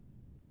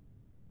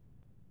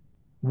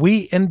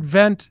 We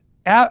invent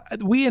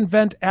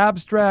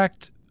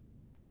abstract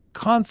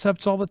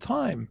concepts all the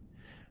time.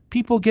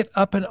 People get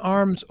up in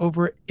arms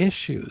over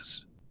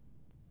issues.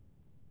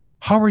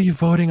 How are you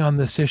voting on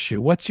this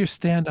issue? What's your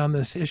stand on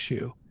this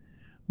issue?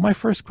 My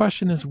first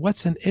question is,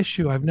 what's an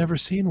issue? I've never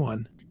seen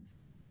one.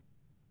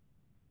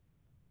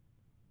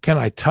 Can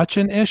I touch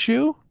an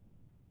issue?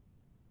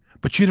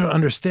 But you don't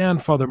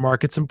understand, Father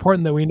Mark. It's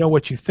important that we know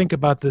what you think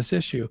about this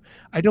issue.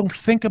 I don't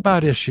think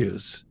about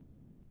issues.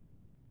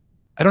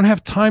 I don't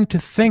have time to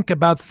think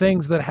about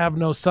things that have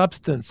no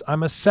substance.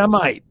 I'm a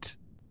Semite.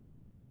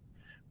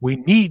 We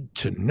need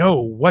to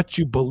know what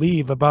you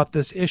believe about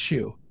this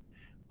issue.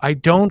 I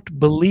don't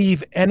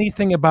believe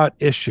anything about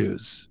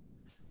issues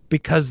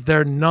because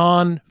they're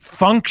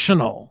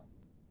non-functional.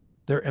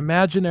 They're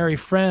imaginary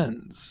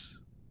friends.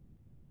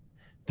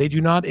 They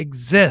do not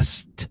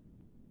exist.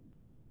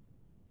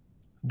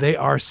 They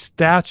are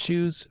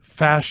statues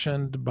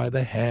fashioned by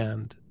the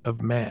hand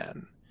of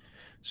man.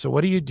 So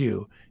what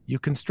do? You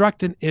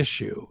construct an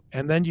issue,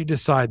 and then you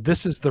decide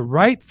this is the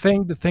right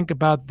thing to think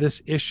about this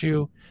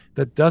issue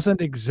that doesn't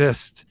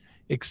exist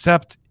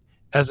except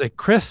as a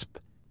crisp,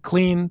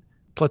 clean,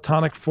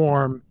 Platonic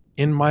form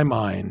in my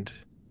mind.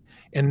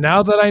 And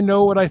now that I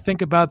know what I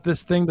think about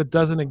this thing that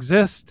doesn't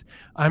exist,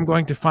 I'm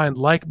going to find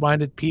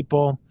like-minded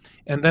people,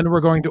 and then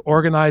we're going to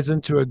organize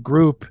into a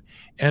group,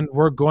 and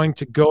we're going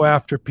to go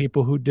after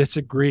people who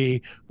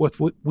disagree with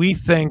what we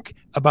think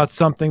about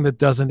something that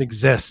doesn't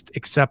exist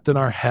except in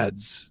our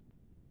heads.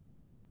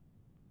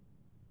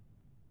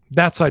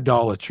 That's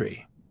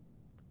idolatry.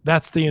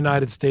 That's the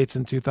United States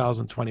in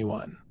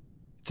 2021.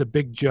 It's a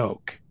big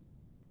joke.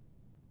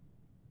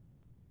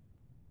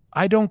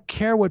 I don't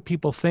care what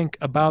people think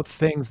about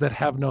things that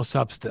have no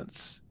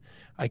substance.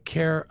 I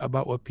care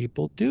about what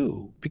people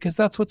do, because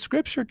that's what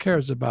Scripture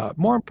cares about.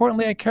 More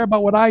importantly, I care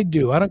about what I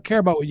do. I don't care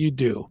about what you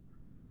do.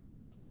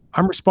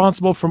 I'm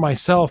responsible for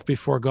myself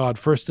before God,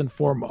 first and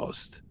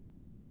foremost.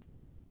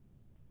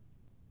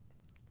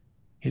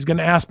 He's going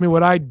to ask me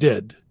what I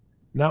did,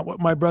 not what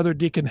my brother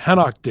Deacon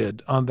Henoch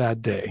did on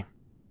that day.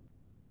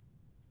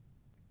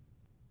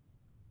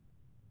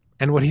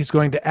 And what he's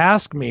going to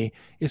ask me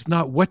is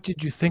not, what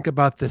did you think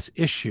about this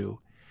issue?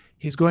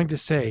 He's going to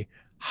say,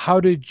 how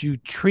did you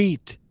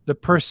treat the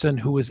person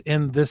who was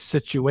in this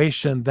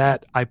situation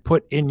that I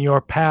put in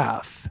your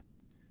path?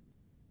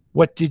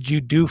 What did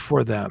you do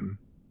for them?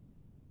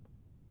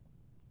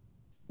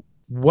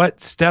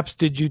 What steps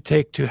did you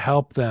take to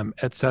help them,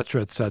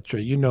 etc., etc.?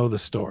 You know the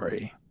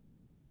story.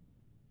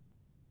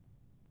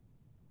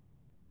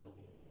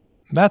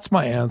 That's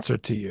my answer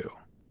to you.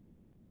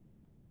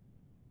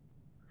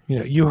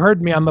 You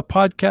heard me on the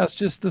podcast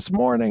just this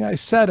morning. I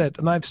said it,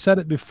 and I've said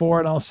it before,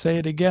 and I'll say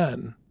it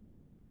again.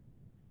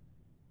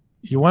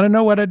 You want to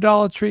know what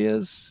idolatry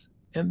is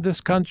in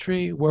this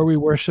country where we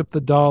worship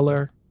the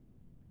dollar?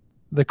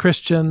 The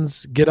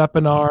Christians get up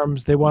in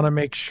arms. They want to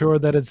make sure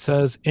that it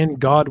says, in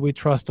God we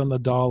trust on the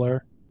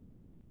dollar.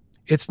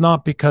 It's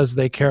not because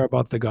they care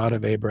about the God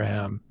of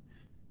Abraham.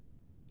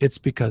 It's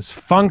because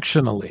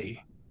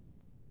functionally,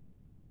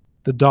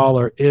 the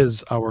dollar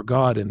is our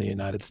God in the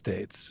United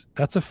States.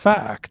 That's a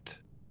fact.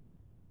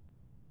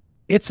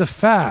 It's a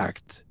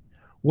fact.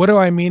 What do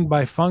I mean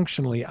by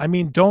functionally? I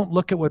mean, don't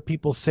look at what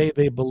people say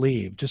they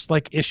believe, just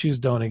like issues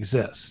don't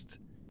exist.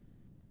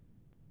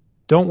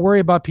 Don't worry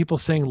about people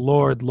saying,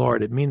 Lord,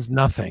 Lord. It means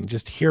nothing.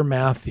 Just hear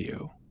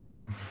Matthew.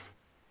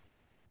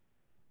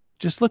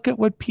 Just look at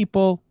what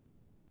people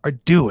are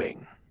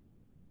doing.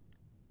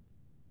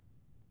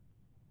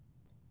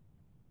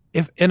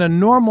 If in a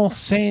normal,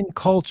 sane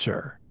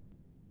culture,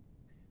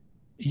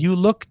 you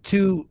look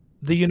to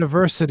the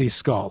university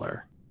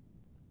scholar,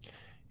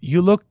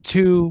 you look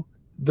to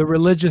the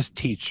religious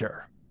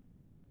teacher,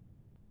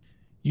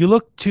 you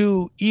look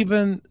to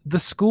even the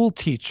school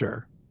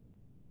teacher,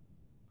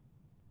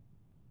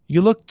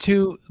 you look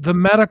to the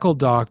medical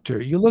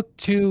doctor, you look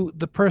to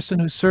the person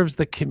who serves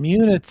the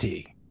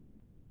community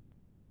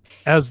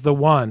as the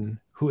one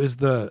who is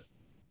the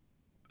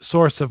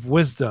source of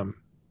wisdom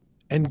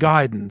and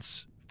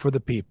guidance for the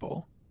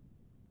people.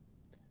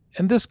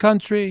 In this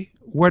country,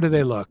 where do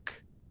they look?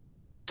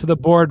 To the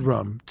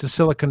boardroom, to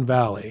Silicon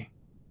Valley.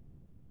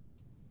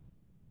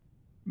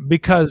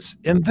 Because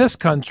in this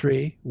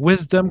country,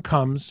 wisdom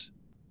comes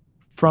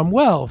from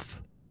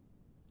wealth,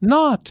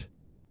 not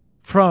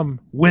from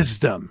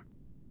wisdom.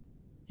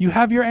 You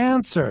have your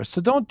answer.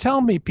 So don't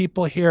tell me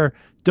people here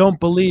don't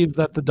believe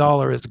that the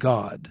dollar is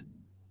God.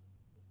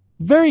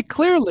 Very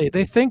clearly,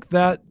 they think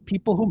that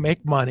people who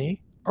make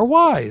money are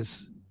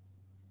wise.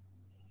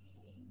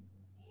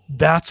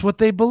 That's what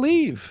they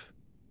believe.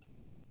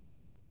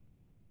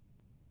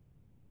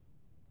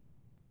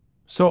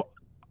 So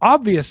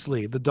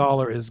obviously the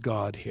dollar is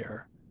God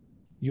here.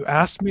 You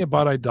asked me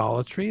about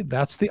idolatry.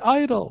 That's the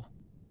idol.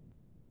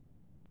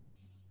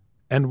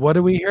 And what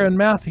do we hear in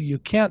Matthew? You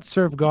can't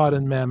serve God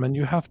and mammon.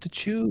 You have to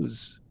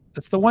choose.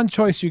 That's the one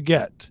choice you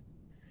get.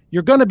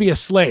 You're going to be a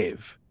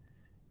slave.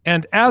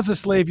 And as a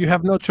slave, you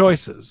have no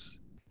choices.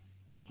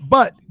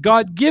 But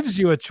God gives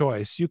you a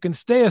choice. You can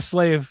stay a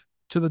slave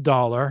to the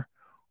dollar,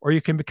 or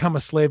you can become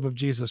a slave of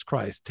Jesus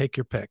Christ. Take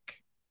your pick.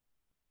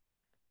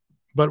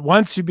 But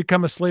once you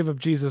become a slave of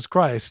Jesus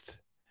Christ,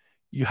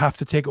 you have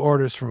to take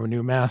orders from a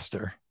new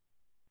master.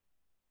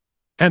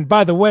 And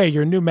by the way,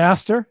 your new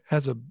master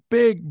has a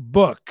big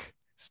book.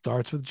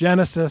 Starts with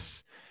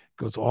Genesis,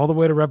 goes all the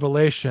way to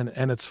Revelation,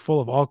 and it's full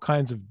of all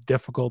kinds of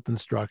difficult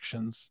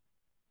instructions.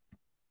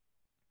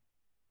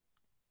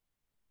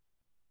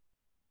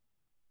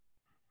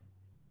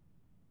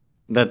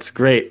 That's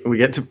great. We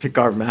get to pick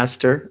our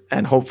master,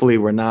 and hopefully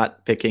we're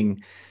not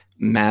picking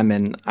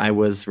Mammon. I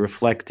was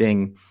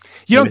reflecting.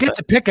 You don't get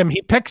to pick him;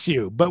 he picks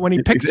you. But when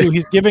he picks you,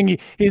 he's giving you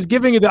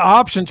the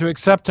option to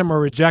accept him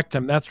or reject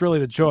him. That's really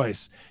the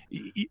choice.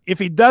 If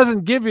he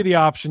doesn't give you the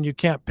option, you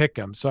can't pick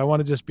him. So I want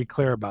to just be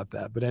clear about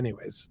that. But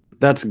anyways,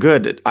 that's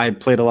good. I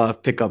played a lot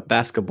of pickup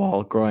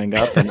basketball growing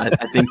up, and I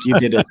think you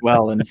did as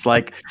well. And it's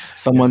like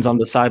someone's on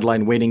the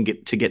sideline waiting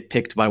to get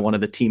picked by one of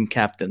the team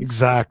captains.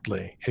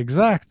 Exactly.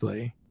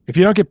 If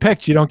you don't get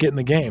picked, you don't get in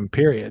the game,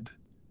 period.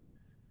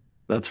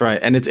 That's right.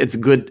 And it's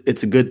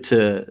good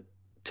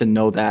to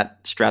know that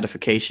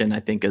stratification, I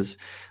think, is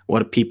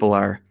what people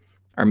are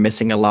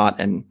missing a lot.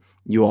 And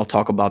you all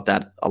talk about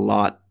that a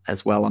lot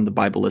as well on the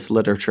Bibleless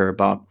literature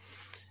about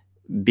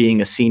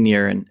being a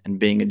senior and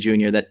being a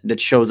junior. That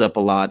shows up a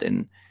lot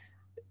in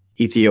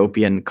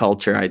Ethiopian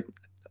culture.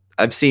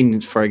 I've seen,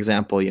 for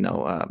example,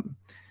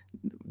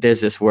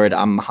 there's this word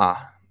amha.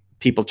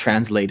 People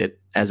translate it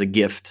as a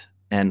gift.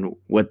 And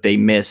what they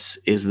miss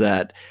is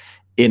that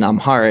in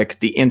Amharic,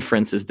 the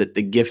inference is that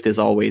the gift is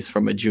always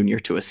from a junior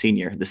to a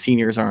senior. The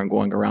seniors aren't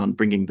going around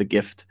bringing the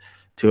gift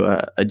to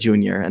a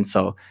junior. And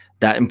so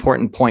that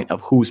important point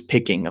of who's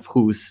picking, of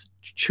who's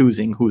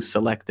choosing, who's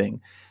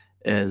selecting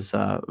is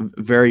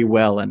very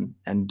well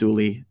and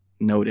duly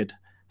noted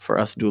for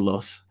us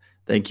doulos.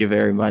 Thank you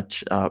very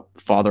much,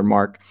 Father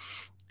Mark.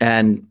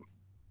 And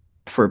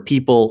for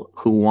people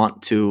who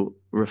want to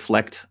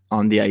reflect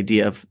on the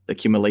idea of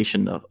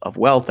accumulation of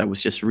wealth, I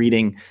was just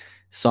reading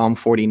Psalm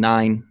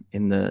 49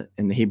 in the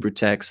Hebrew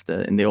text.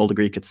 In the Old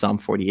Greek, it's Psalm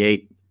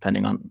 48,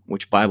 depending on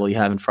which Bible you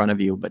have in front of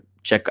you. But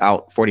check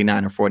out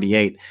 49 or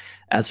 48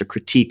 as a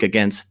critique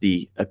against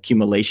the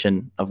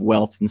accumulation of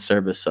wealth in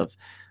service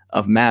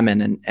of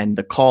mammon, and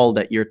the call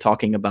that you're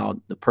talking about,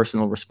 the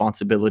personal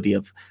responsibility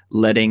of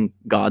letting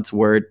God's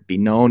word be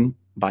known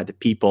by the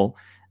people,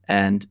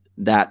 and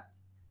that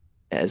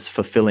as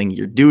fulfilling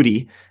your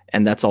duty,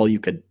 and that's all you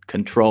could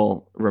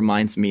control,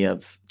 reminds me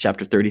of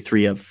chapter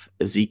 33 of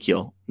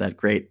Ezekiel, that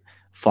great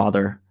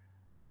father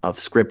of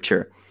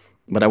scripture.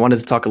 But I wanted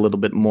to talk a little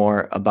bit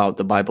more about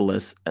the Bible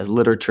as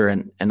literature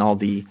and all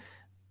the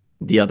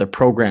the other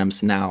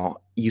programs now,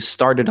 you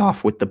started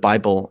off with the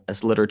Bible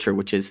as literature,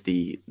 which is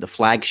the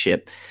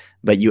flagship,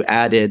 but you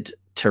added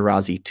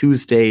Tarazi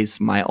Tuesdays,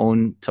 my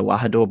own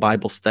Tawahado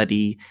Bible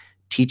study,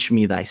 Teach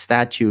Me Thy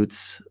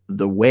Statutes,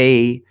 The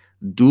Way,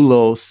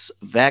 Doulos,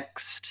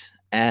 Vexed,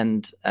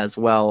 and as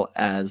well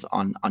as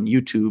on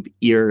YouTube,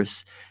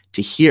 Ears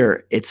to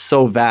Hear. It's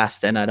so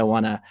vast, and I don't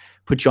want to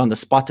put you on the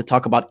spot to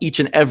talk about each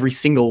and every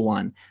single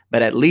one,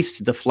 but at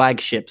least the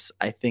flagships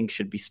I think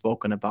should be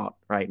spoken about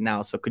right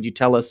now. So could you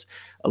tell us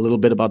a little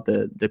bit about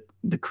the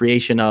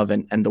creation of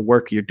and the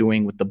work you're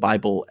doing with the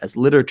Bible as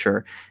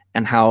literature,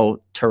 and how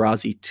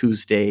Tarazi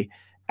Tuesday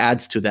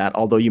adds to that,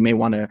 although you may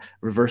want to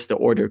reverse the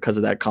order because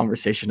of that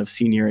conversation of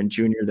senior and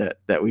junior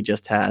that we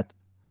just had?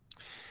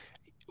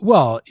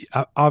 Well,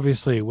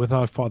 obviously,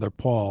 without Father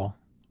Paul,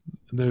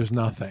 there's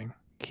nothing.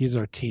 He's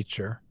our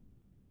teacher.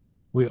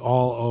 We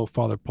all owe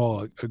Father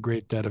Paul a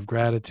great debt of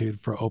gratitude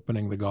for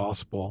opening the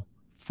gospel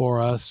for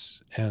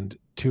us and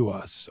to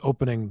us,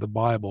 opening the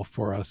Bible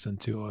for us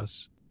and to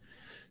us.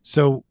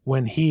 So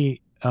when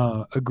he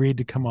agreed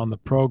to come on the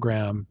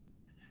program,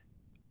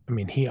 I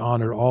mean, he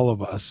honored all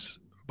of us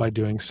by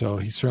doing so.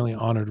 He certainly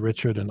honored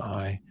Richard and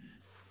I,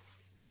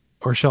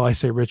 or shall I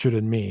say Richard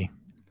and me?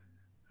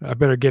 I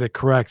better get it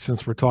correct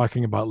since we're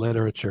talking about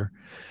literature.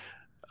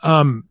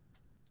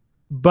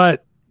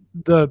 But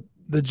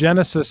the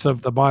genesis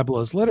of the Bible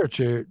as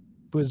literature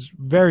was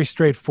very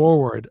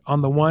straightforward.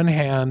 On the one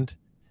hand,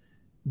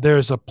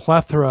 there's a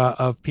plethora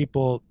of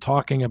people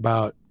talking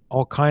about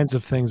all kinds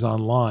of things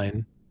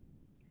online.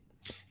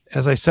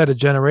 As I said a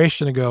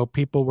generation ago,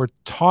 people were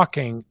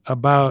talking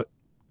about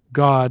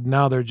God.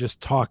 Now they're just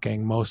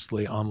talking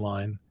mostly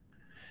online.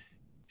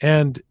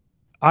 And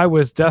I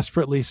was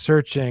desperately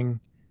searching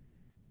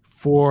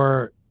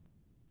for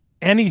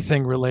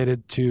anything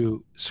related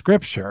to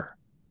Scripture,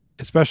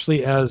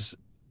 especially as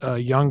a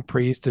young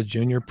priest, a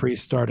junior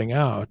priest starting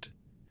out.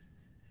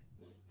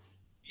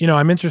 You know,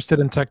 I'm interested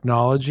in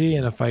technology,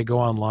 and if I go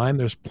online,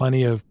 there's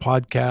plenty of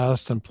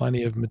podcasts and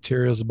plenty of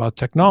materials about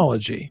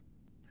technology.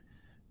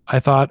 I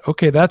thought,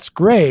 okay, that's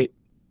great.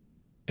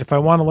 If I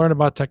want to learn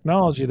about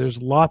technology,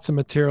 there's lots of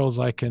materials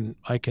I can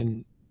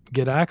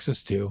get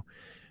access to.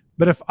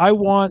 But if I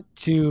want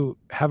to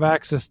have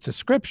access to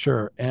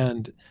Scripture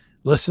and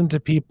listen to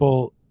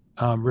people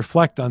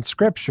reflect on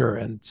Scripture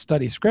and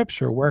study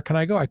Scripture, where can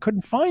I go? I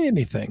couldn't find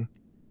anything.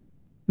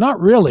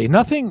 Not really.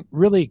 Nothing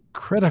really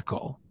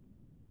critical.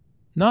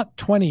 Not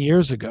 20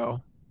 years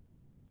ago.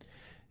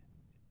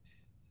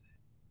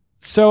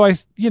 So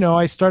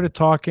I started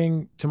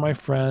talking to my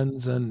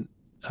friends and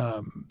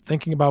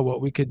thinking about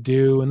what we could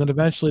do. And then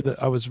eventually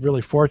I was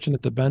really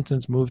fortunate the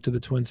Bentons moved to the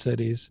Twin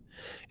Cities.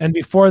 And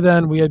before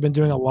then, we had been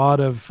doing a lot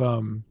of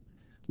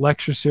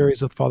lecture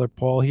series with Father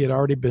Paul. He had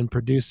already been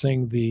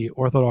producing the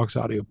Orthodox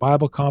Audio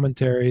Bible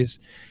commentaries.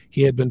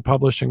 He had been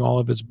publishing all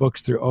of his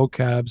books through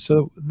OCAB.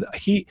 So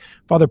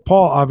Father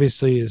Paul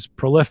obviously is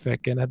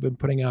prolific and had been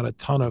putting out a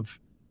ton of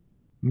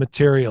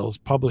materials,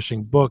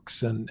 publishing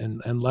books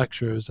and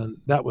lectures. And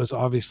that was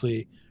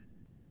obviously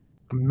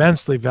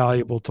immensely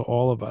valuable to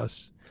all of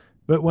us.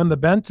 But when the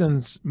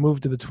Bentons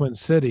moved to the Twin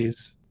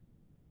Cities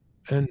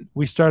and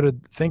we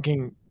started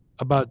thinking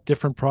about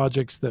different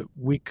projects that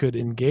we could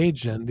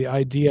engage in, the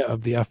idea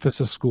of the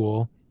Ephesus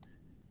School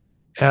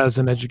as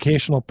an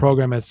educational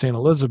program at St.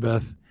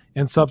 Elizabeth,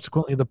 and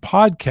subsequently the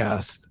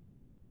podcast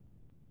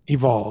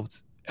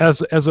evolved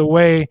as a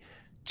way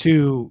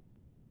to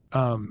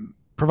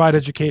provide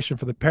education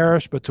for the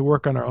parish, but to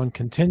work on our own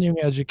continuing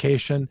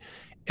education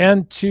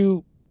and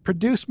to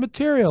produce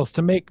materials,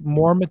 to make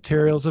more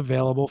materials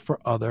available for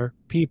other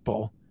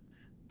people,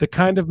 the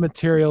kind of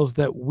materials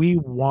that we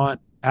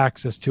want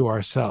access to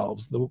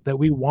ourselves, that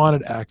we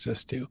wanted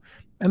access to.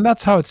 And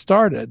that's how it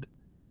started.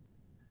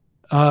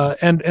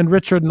 And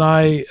Richard and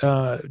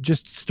I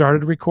just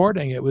started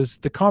recording. It was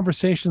the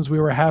conversations we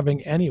were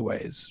having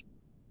anyways.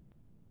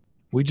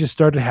 We just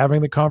started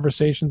having the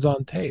conversations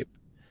on tape.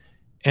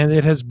 And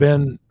it has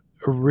been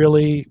a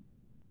really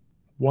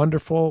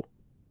wonderful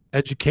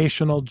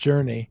educational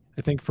journey,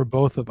 I think, for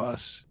both of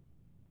us.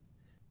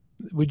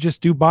 We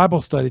just do Bible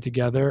study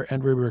together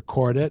and we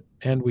record it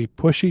and we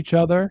push each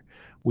other.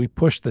 We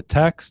push the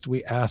text,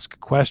 we ask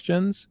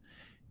questions,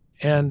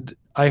 and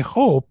I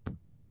hope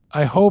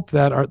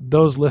that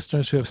those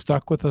listeners who have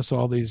stuck with us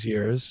all these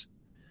years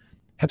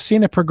have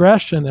seen a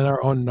progression in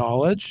our own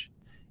knowledge,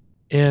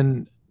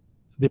 in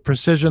the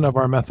precision of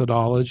our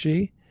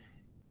methodology,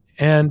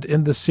 and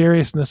in the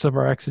seriousness of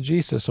our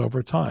exegesis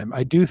over time.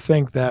 I do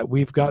think that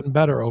we've gotten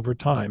better over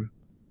time.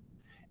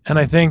 And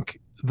I think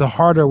the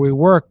harder we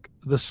work,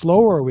 the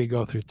slower we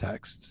go through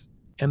texts,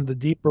 and the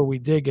deeper we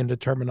dig into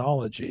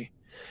terminology.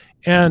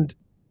 And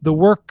the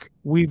work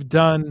we've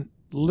done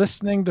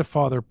listening to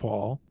Father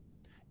Paul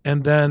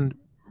and then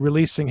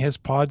releasing his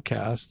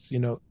podcasts,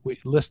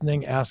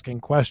 listening,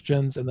 asking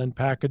questions, and then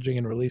packaging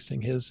and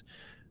releasing his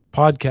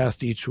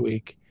podcast each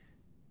week.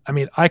 I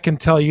mean, I can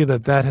tell you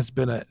that has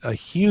been a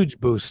huge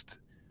boost,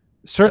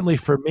 certainly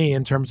for me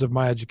in terms of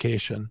my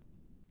education.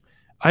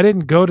 I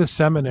didn't go to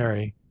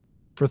seminary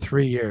for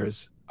 3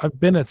 years. I've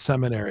been at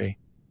seminary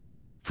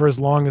for as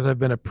long as I've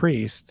been a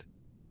priest,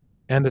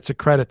 and it's a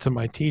credit to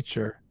my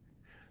teacher.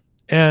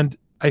 And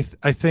I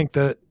think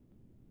that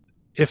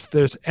if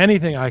there's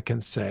anything I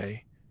can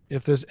say,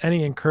 if there's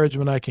any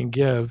encouragement I can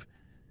give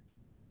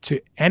to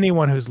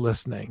anyone who's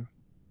listening,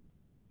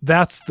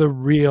 that's the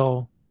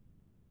real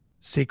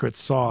secret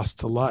sauce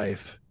to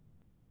life.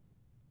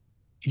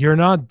 You're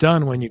not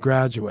done when you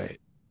graduate.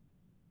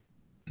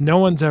 No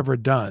one's ever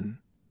done.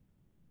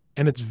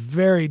 And it's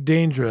very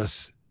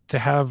dangerous to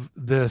have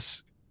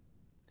this,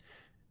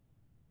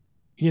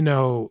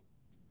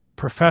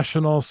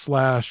 professional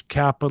 /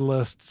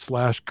 capitalist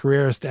 /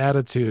 careerist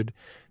attitude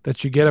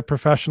that you get a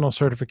professional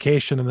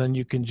certification and then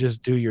you can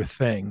just do your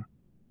thing.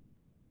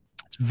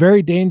 It's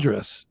very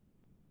dangerous.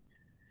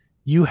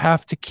 You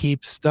have to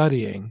keep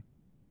studying.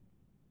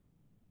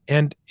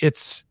 And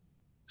it's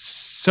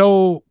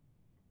so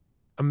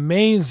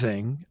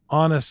amazing,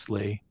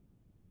 honestly,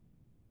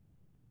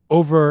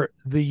 over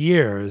the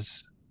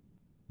years,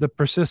 the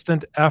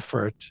persistent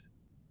effort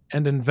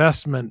and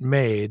investment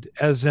made,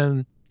 as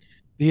in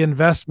the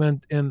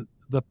investment in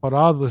the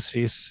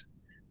paradosis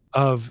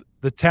of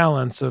the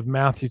talents of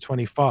Matthew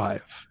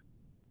 25.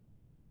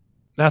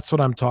 That's what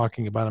I'm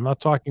talking about. I'm not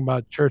talking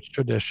about church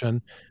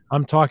tradition.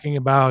 I'm talking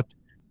about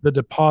the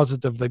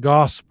deposit of the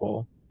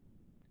gospel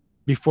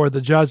before the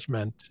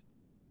judgment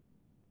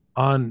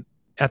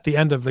at the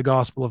end of the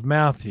Gospel of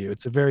Matthew.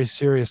 It's a very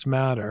serious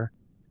matter.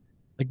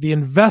 Like the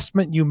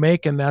investment you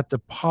make in that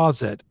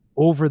deposit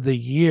over the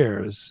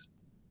years,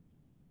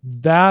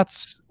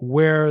 that's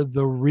where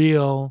the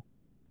real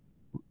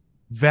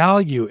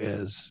value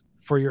is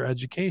for your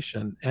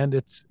education. And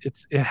it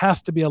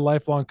has to be a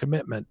lifelong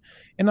commitment.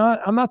 And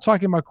I'm not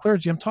talking about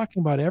clergy, I'm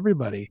talking about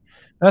everybody.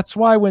 That's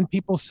why when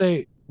people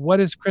say, what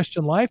is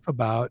Christian life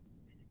about?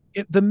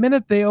 The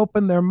minute they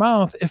open their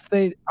mouth, if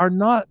they are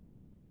not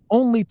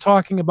only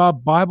talking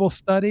about Bible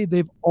study,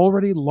 they've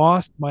already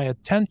lost my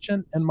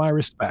attention and my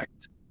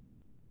respect,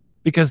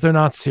 because they're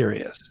not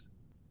serious.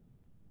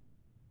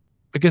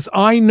 Because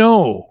I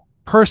know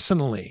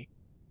personally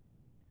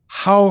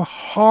how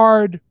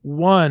hard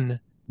won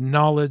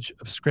knowledge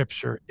of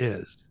Scripture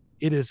is.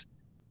 It is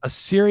a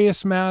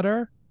serious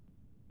matter,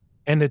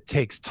 and it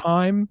takes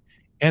time,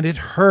 and it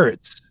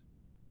hurts.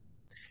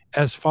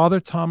 As Father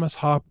Thomas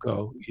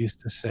Hopko used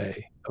to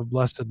say, of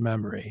blessed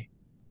memory,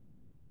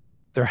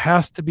 there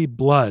has to be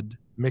blood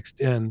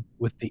mixed in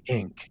with the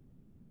ink.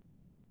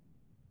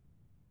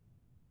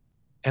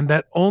 And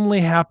that only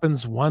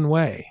happens one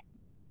way.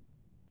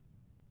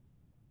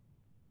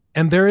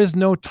 And there is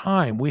no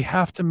time. We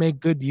have to make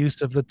good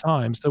use of the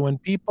time. So when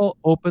people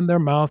open their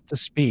mouth to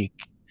speak,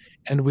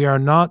 and we are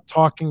not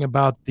talking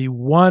about the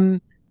one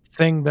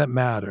thing that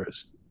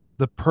matters,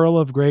 the pearl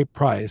of great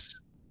price,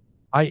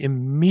 I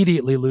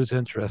immediately lose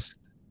interest.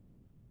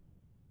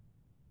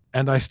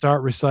 And I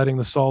start reciting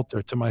the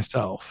Psalter to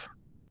myself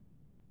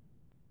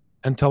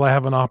until I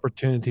have an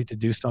opportunity to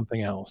do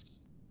something else.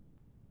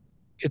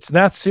 It's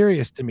that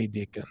serious to me,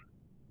 Deacon.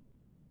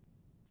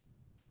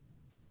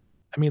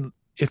 I mean,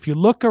 if you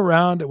look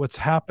around at what's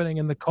happening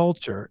in the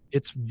culture,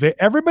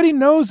 everybody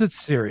knows it's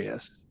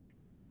serious.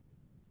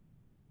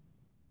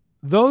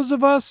 Those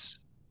of us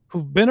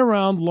who've been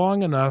around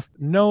long enough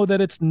know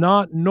that it's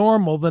not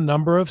normal, the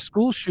number of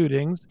school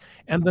shootings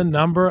and the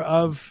number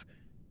of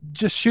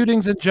just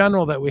shootings in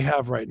general that we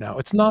have right now.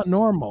 It's not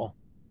normal.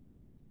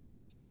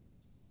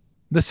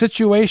 The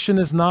situation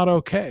is not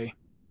okay,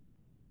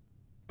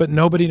 but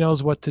nobody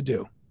knows what to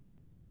do.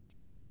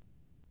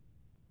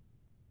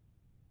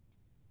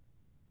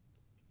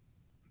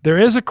 There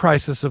is a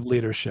crisis of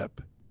leadership.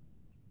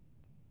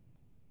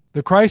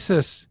 The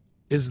crisis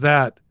is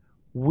that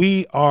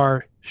we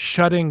are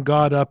shutting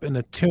God up in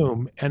a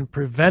tomb and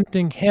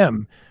preventing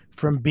him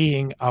from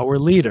being our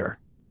leader.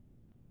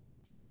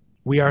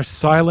 We are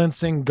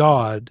silencing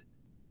God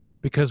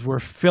because we're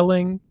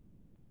filling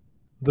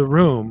the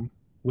room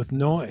with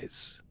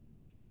noise.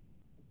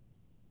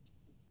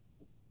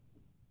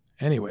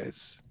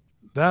 Anyways,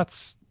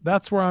 that's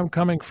where I'm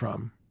coming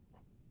from.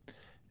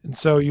 And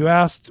so you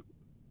asked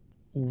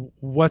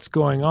what's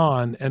going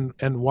on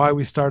and why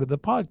we started the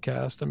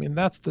podcast. I mean,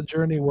 that's the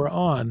journey we're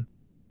on.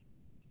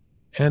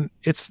 And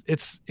it's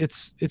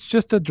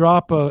just a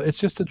drop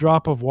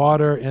of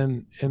water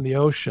in the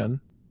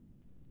ocean.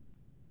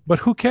 But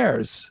who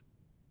cares?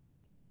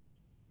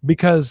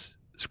 Because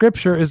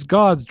Scripture is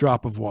God's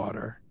drop of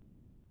water.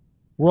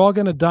 We're all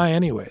going to die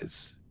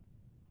anyways.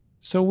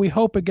 So we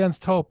hope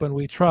against hope, and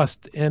we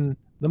trust in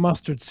the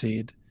mustard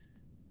seed.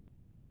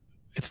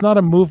 It's not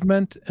a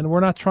movement, and we're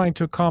not trying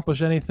to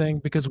accomplish anything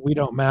because we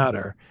don't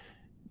matter.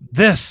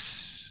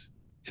 This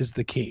is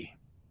the key.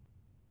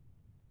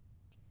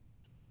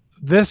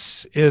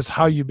 This is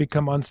how you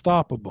become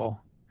unstoppable.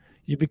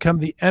 You become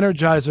the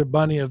Energizer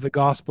Bunny of the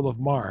Gospel of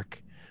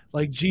Mark.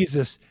 Like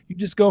Jesus, you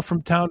just go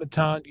from town to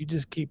town, you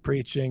just keep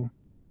preaching,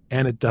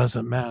 and it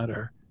doesn't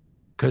matter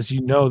because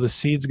you know the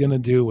seed's going to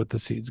do what the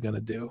seed's going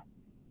to do.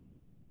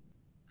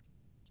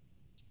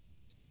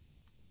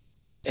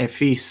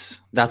 Efis,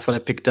 that's what I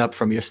picked up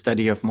from your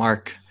study of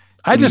Mark.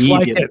 I just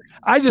like Immediately. it.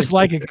 I just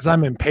like it because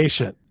I'm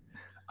impatient.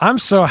 I'm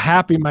so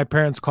happy my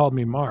parents called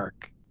me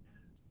Mark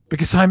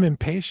because I'm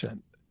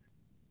impatient.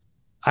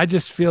 I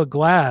just feel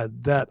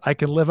glad that I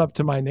can live up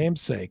to my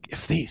namesake.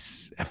 If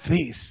these. If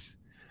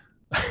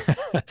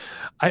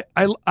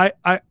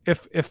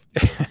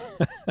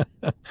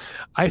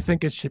I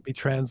think it should be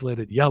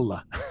translated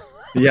Yalla.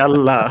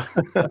 Yalla.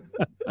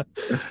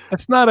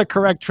 It's not a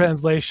correct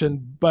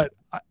translation, but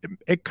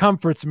it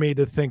comforts me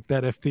to think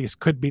that if these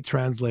could be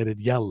translated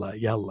Yalla,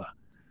 Yalla.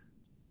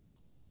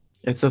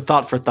 It's a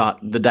thought for thought.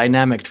 The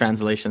dynamic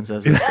translation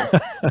says it. So.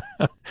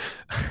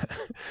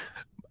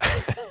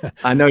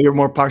 I know you're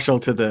more partial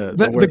to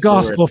the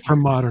gospel for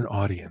modern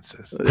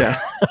audiences. Yeah.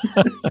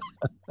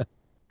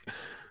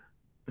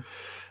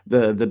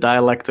 the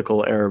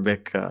dialectical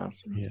Arabic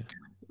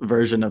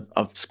version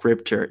of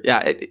scripture.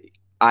 Yeah,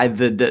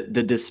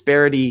 the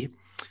disparity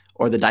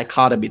or the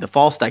dichotomy, the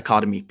false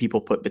dichotomy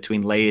people put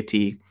between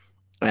laity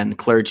and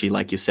clergy,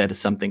 like you said, is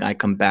something I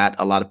combat.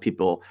 A lot of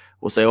people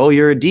will say, "Oh,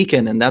 you're a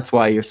deacon, and that's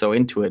why you're so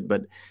into it."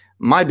 But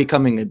my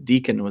becoming a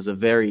deacon was a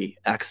very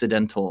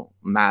accidental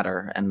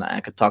matter, and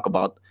I could talk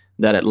about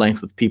that at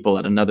length with people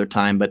at another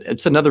time. But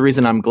it's another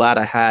reason I'm glad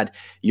I had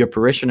your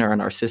parishioner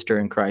and our sister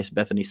in Christ,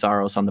 Bethany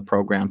Saros, on the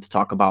program to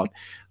talk about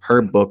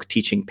her book,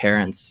 Teaching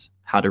Parents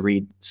How to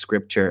Read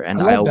Scripture.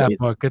 And I love that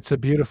book. It's a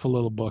beautiful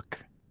little book.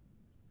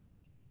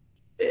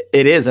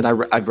 It is, and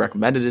I've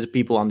recommended it to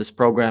people on this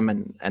program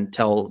and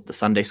tell the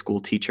Sunday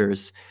school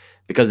teachers,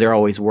 because they're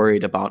always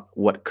worried about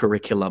what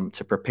curriculum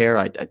to prepare.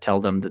 I tell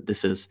them that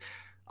this is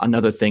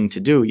another thing to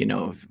do.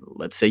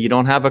 Let's say you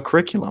don't have a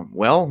curriculum.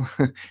 Well,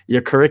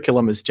 your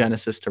curriculum is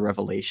Genesis to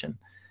Revelation.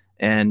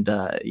 And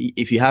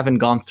if you haven't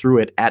gone through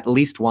it at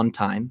least one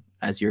time,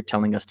 as you're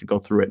telling us to go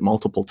through it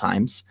multiple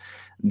times,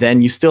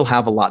 then you still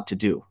have a lot to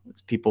do.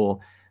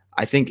 People,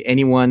 I think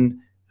anyone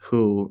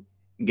who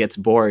gets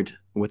bored,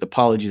 with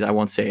apologies, I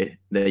won't say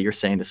that you're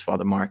saying this,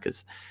 Father Mark,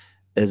 is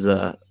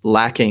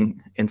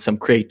lacking in some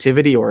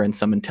creativity or in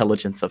some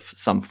intelligence of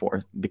some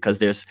form, because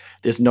there's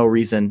no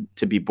reason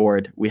to be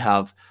bored. We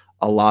have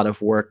a lot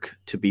of work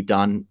to be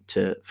done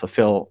to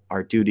fulfill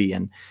our duty.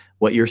 And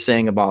what you're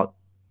saying about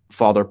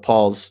Father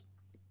Paul's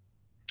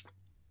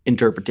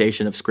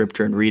interpretation of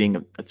Scripture and reading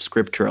of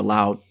Scripture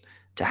aloud,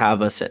 to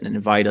have us and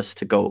invite us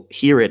to go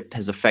hear it,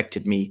 has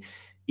affected me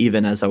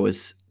even as I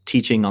was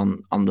teaching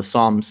on the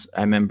Psalms.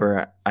 I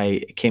remember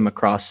I came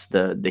across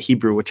the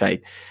Hebrew, which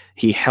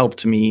he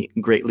helped me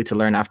greatly to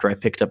learn after I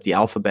picked up the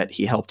alphabet.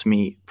 He helped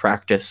me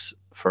practice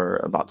for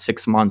about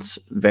 6 months,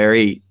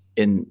 very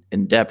in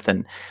depth,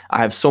 and I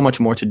have so much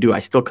more to do.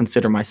 I still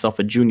consider myself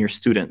a junior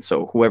student,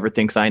 so whoever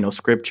thinks I know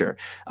Scripture,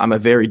 I'm a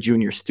very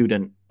junior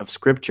student of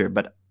Scripture.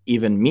 But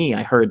even me,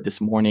 I heard this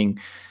morning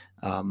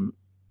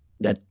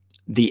that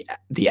the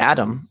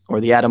Adam, or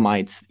the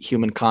Adamites,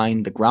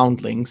 humankind, the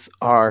groundlings,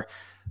 are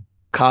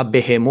ka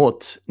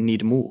behemot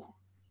nidmu.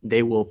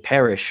 They will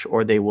perish,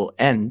 or they will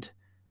end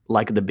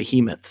like the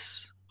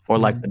behemoths, or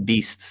like the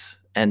beasts.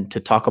 And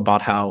to talk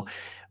about how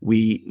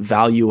we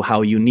value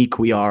how unique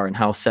we are and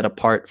how set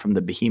apart from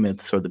the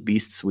behemoths or the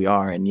beasts we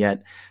are. And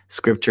yet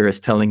Scripture is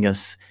telling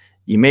us,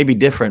 you may be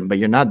different, but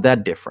you're not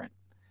that different.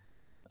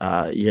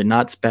 You're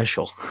not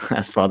special,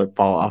 as Father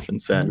Paul often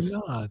says.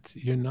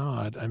 You're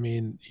not. I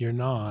mean, you're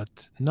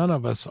not. None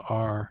of us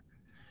are.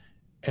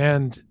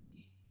 And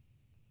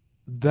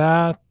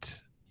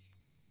that's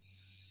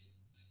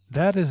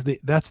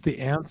the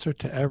answer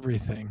to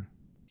everything.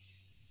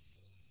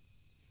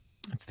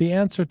 It's the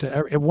answer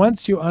to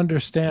once you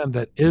understand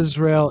that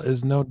Israel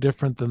is no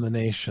different than the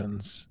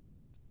nations,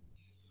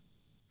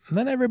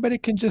 then everybody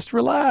can just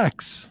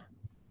relax.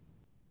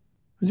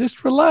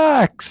 Just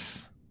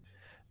relax.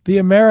 The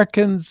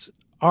Americans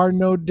are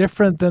no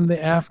different than the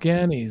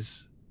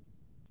Afghanis.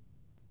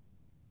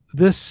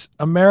 This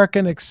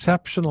American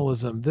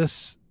exceptionalism,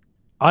 this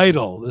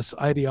idol, this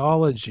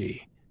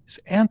ideology is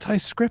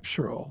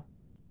anti-scriptural.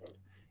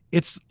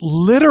 It's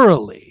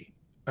literally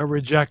a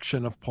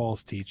rejection of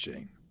Paul's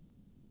teaching.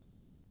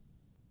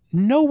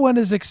 No one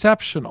is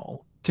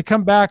exceptional. To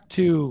come back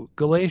to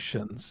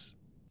Galatians,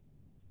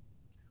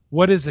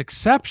 what is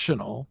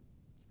exceptional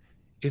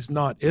is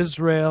not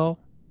Israel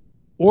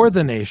or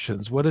the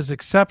nations. What is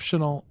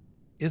exceptional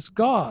is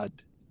God.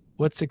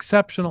 What's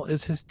exceptional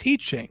is his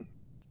teaching.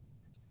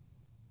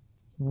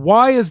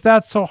 Why is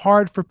that so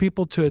hard for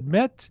people to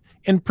admit?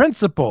 In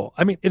principle,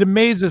 I mean, it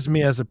amazes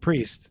me as a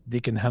priest,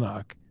 Deacon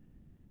Henoch.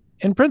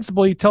 In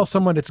principle, you tell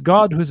someone it's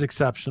God who's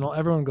exceptional,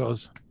 everyone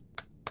goes,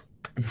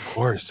 of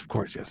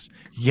course, yes.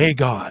 Yay,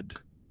 God.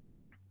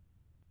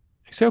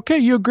 You say, okay,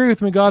 you agree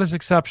with me, God is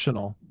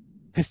exceptional.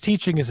 His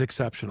teaching is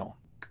exceptional.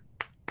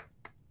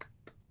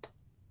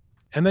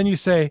 And then you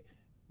say,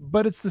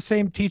 but it's the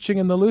same teaching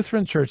in the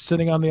Lutheran Church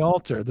sitting on the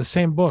altar, the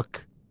same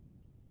book.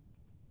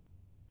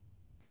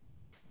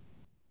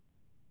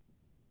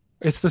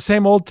 It's the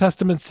same Old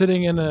Testament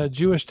sitting in a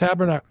Jewish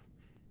tabernacle.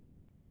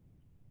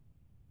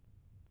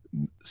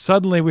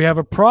 Suddenly we have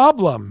a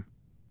problem.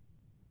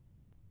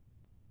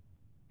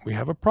 We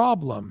have a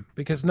problem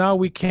because now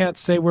we can't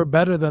say we're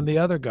better than the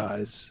other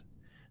guys.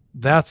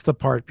 That's the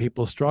part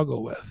people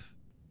struggle with.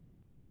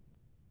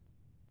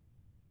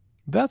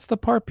 That's the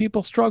part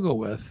people struggle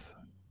with.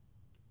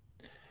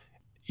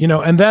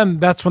 And then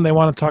that's when they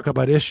want to talk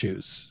about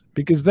issues,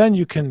 because then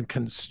you can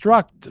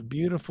construct a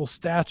beautiful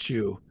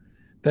statue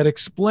that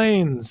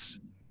explains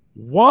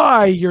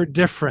why you're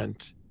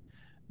different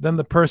than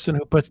the person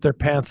who puts their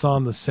pants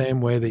on the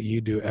same way that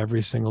you do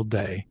every single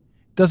day.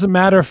 Doesn't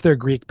matter if they're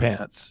Greek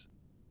pants.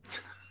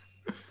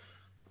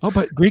 Oh,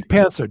 but Greek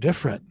pants are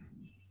different.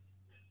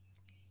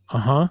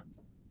 Uh-huh.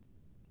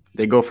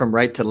 They go from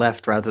right to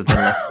left rather than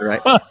left to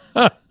right.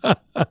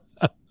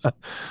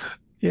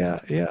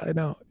 Yeah, I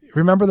know.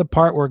 Remember the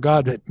part where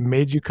God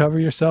made you cover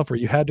yourself, or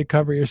you had to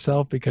cover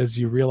yourself because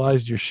you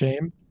realized your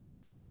shame?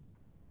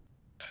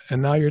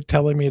 And now you're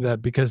telling me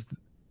that because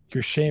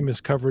your shame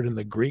is covered in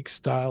the Greek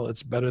style,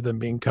 it's better than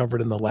being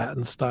covered in the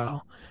Latin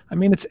style. I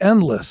mean, it's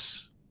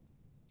endless.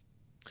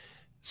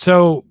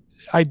 So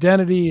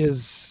identity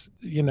is,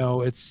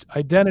 it's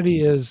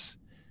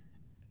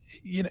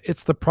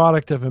the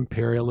product of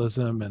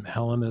imperialism and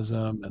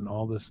Hellenism and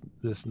all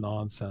this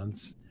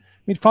nonsense.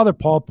 I mean, Father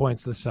Paul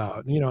points this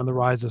out, in The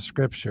Rise of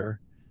Scripture.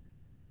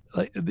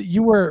 Like,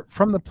 you were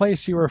from the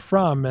place you were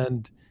from,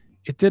 and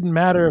it didn't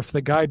matter if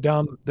the guy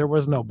down there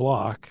was no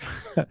block.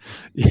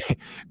 We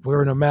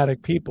were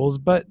nomadic peoples,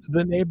 but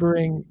the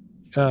neighboring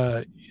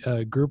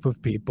group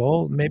of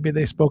people, maybe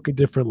they spoke a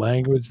different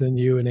language than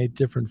you and ate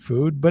different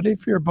food. But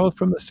if you're both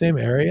from the same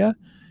area,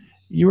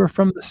 you were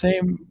from the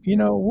same,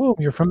 womb.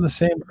 You're from the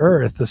same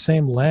earth, the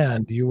same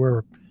land. You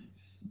were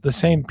the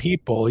same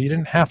people. You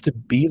didn't have to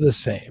be the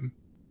same.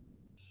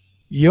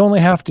 You only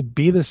have to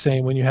be the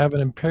same when you have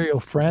an imperial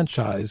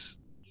franchise,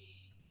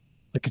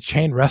 like a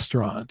chain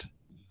restaurant.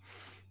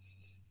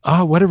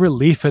 Oh, what a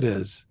relief it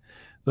is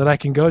that I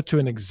can go to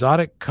an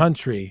exotic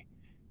country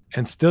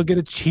and still get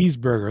a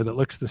cheeseburger that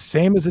looks the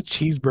same as a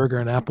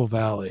cheeseburger in Apple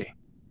Valley.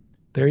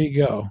 There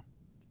you go.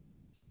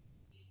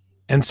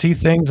 And see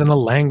things in a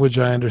language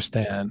I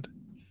understand.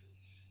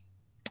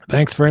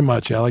 Thanks very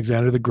much,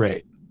 Alexander the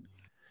Great,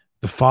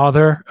 the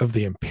father of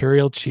the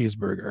imperial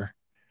cheeseburger.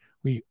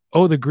 We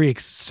owe the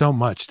Greeks so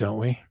much, don't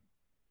we?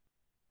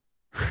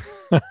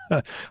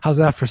 How's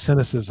that for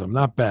cynicism?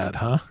 Not bad,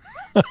 huh?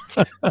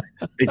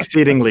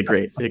 Exceedingly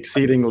great.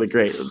 Exceedingly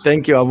great.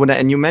 Thank you.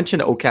 And you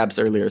mentioned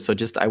OCABS earlier. So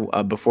just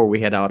before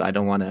we head out, I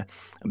don't want to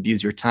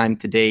abuse your time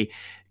today.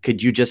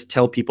 Could you just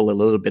tell people a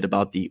little bit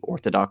about the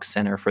Orthodox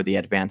Center for the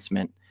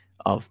Advancement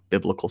of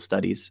Biblical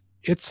Studies?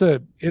 It's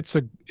an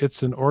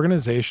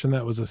organization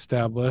that was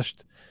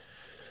established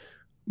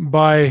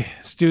by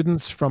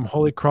students from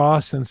Holy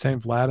Cross and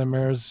St.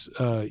 Vladimir's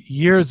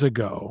years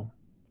ago,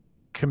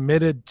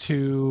 committed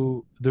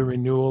to the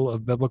renewal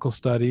of biblical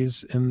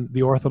studies in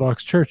the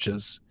Orthodox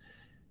churches.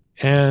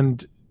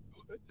 And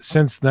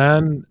since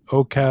then,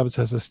 OCABS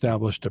has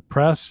established a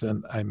press,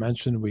 and I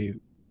mentioned we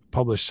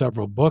published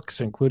several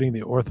books, including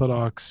the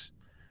Orthodox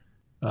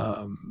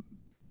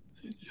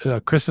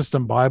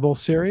Chrysostom Bible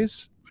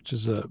series, which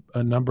is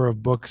a number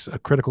of books,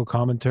 critical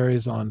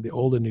commentaries on the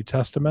Old and New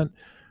Testament.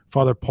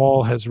 Father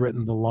Paul has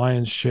written the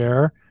lion's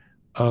share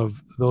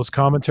of those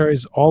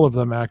commentaries, all of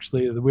them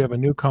actually. We have a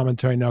new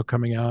commentary now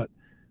coming out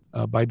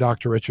by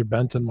Dr. Richard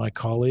Benton, my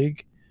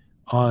colleague,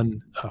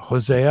 on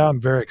Hosea. I'm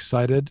very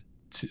excited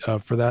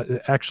for that.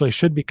 It actually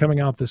should be coming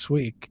out this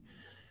week.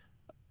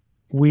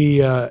 We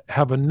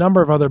have a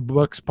number of other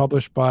books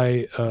published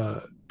by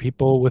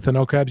people within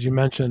OCABS. You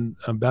mentioned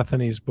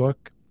Bethany's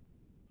book.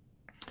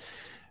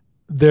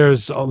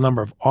 There's a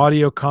number of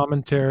audio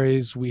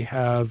commentaries. We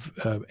have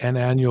an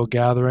annual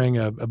gathering,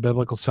 a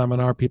biblical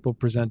seminar. People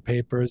present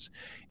papers.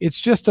 It's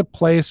just a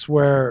place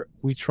where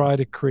we try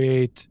to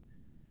create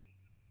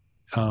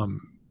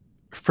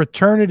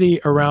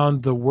fraternity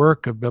around the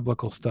work of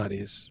biblical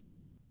studies.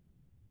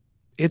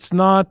 It's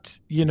not,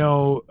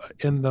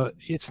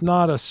 it's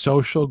not a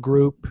social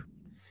group.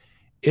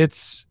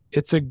 It's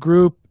a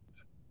group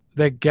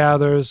that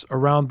gathers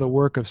around the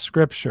work of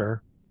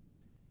Scripture.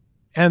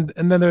 And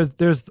then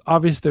there's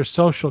obviously there's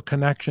social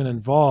connection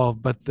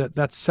involved, but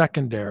that's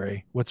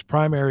secondary. What's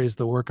primary is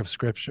the work of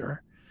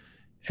Scripture.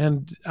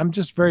 And I'm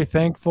just very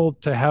thankful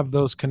to have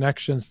those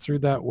connections through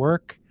that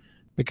work,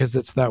 because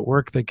it's that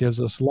work that gives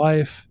us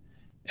life.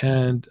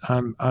 And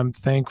I'm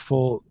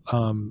thankful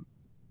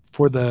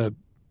for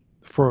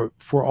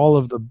all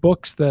of the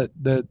books that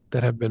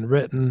have been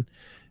written,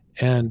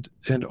 and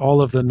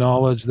all of the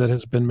knowledge that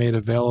has been made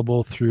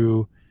available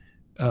through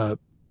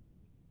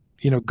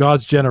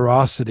God's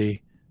generosity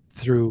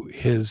through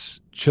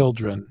his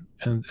children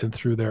and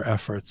through their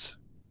efforts.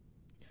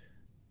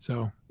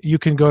 So you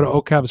can go to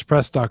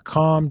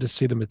ocabspress.com to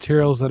see the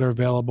materials that are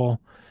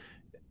available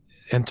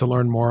and to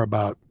learn more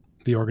about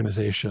the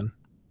organization.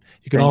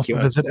 You can also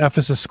visit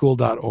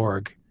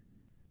ephesusschool.org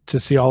to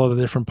see all of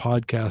the different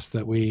podcasts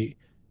that we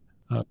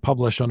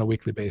publish on a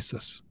weekly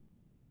basis.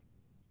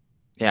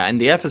 Yeah, and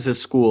the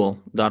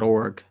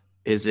ephesusschool.org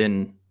is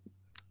in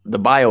the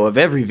bio of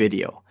every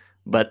video,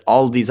 but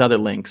all these other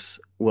links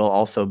will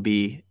also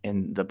be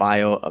in the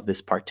bio of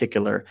this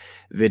particular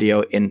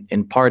video.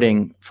 In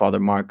parting, Father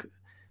Mark,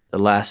 the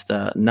last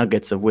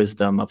nuggets of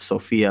wisdom of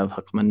Sophia of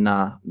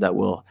Hakmanna that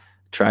will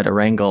try to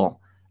wrangle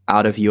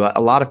out of you.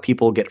 A lot of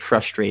people get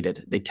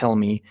frustrated. They tell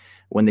me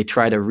when they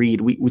try to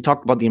read, we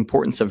talked about the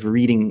importance of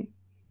reading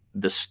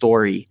the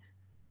story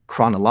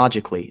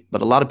chronologically,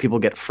 but a lot of people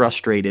get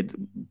frustrated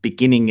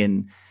beginning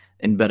in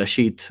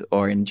Bereshit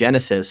or in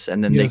Genesis,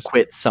 and then they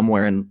quit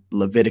somewhere in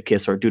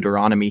Leviticus or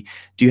Deuteronomy.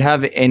 Do you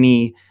have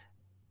any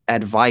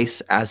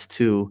advice as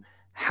to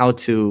how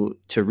to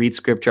read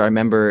scripture? I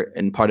remember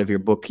in part of your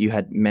book you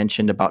had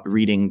mentioned about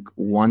reading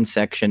one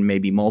section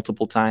maybe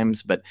multiple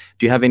times, but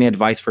do you have any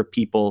advice for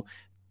people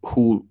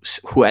who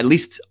at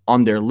least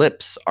on their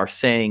lips are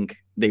saying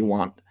they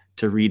want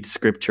to read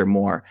scripture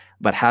more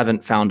but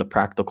haven't found a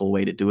practical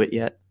way to do it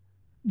yet?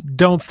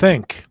 Don't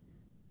think.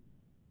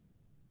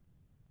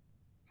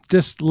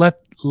 Just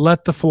let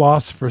the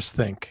philosophers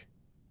think.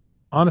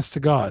 Honest to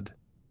God,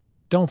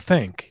 don't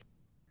think.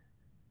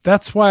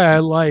 That's why I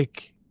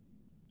like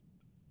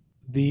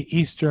the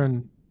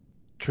Eastern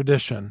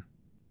tradition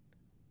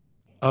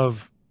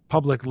of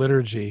public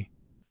liturgy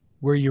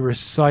where you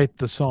recite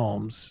the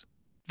Psalms.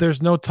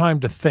 There's no time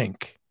to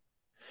think.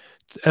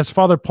 As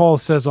Father Paul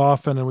says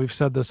often, and we've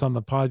said this on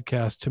the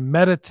podcast, to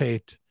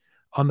meditate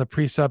on the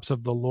precepts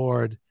of the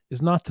Lord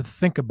is not to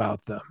think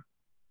about them.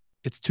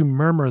 It's to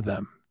murmur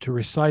them, to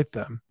recite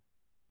them.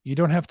 You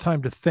don't have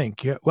time to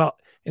think. Well,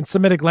 in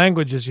Semitic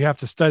languages, you have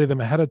to study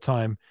them ahead of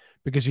time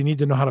because you need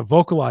to know how to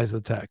vocalize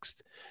the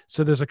text.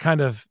 So there's a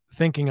kind of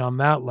thinking on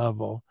that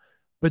level.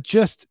 But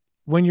just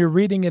when you're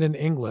reading it in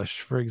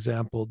English, for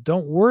example,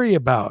 don't worry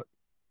about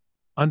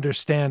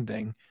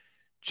understanding.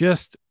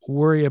 Just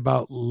worry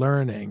about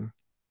learning.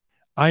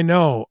 I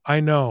know.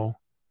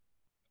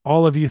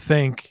 All of you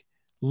think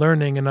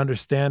learning and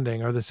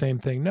understanding are the same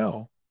thing.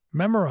 No,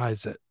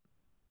 memorize it.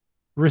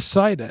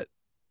 Recite it.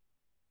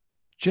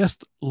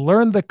 Just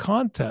learn the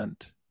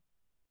content.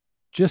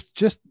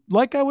 Just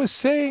like I was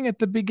saying at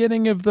the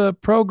beginning of the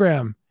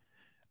program,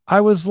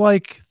 I was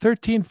like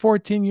 13,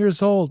 14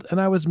 years old, and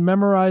I was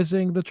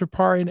memorizing the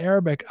Tropari in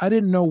Arabic. I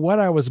didn't know what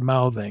I was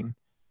mouthing,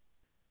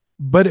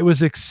 but it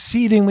was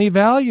exceedingly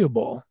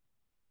valuable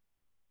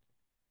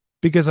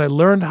because I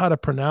learned how to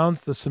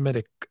pronounce the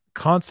Semitic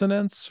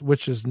consonants,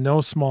 which is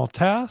no small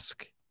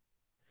task.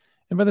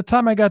 And by the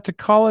time I got to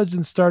college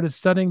and started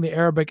studying the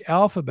Arabic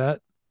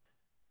alphabet,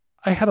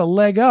 I had a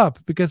leg up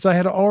because I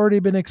had already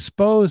been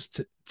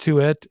exposed to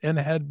it and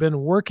had been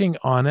working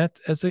on it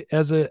as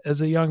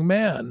a young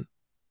man.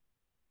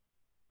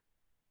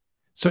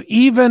 So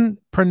even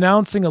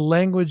pronouncing a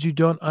language you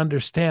don't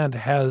understand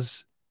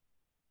has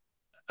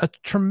a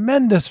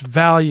tremendous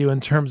value in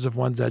terms of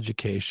one's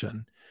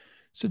education.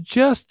 So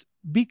just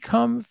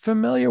become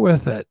familiar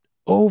with it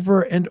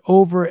over and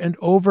over and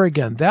over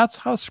again. That's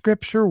how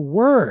scripture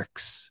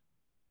works.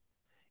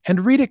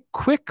 And read it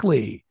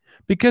quickly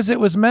because it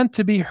was meant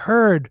to be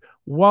heard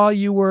while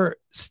you were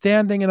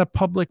standing in a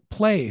public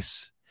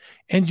place,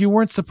 and you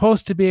weren't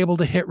supposed to be able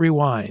to hit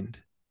rewind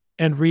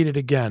and read it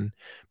again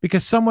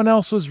because someone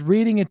else was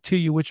reading it to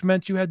you, which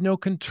meant you had no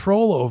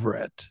control over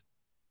it,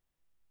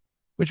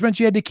 which meant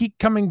you had to keep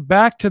coming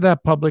back to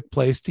that public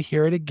place to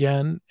hear it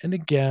again and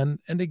again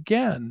and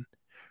again.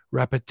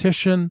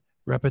 Repetition,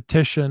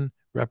 repetition,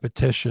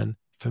 repetition,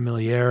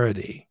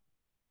 familiarity.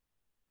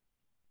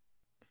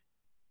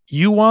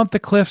 You want the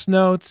Cliff's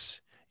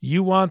Notes,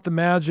 you want the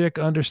magic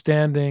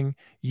understanding,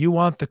 you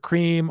want the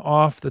cream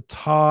off the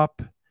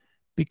top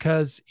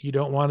because you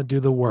don't want to do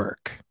the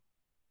work.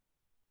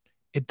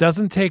 It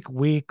doesn't take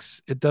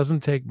weeks, it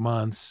doesn't take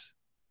months.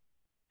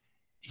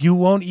 You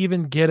won't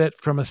even get it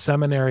from a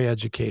seminary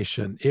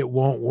education. It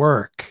won't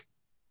work.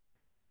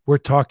 We're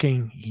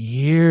talking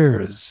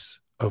years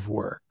of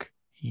work,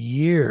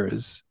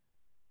 years.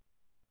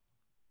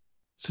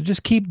 So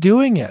just keep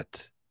doing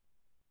it.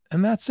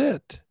 And that's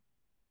it.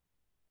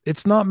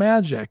 It's not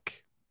magic.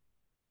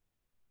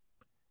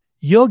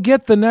 You'll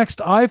get the next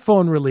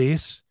iPhone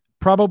release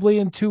probably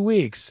in 2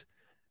 weeks.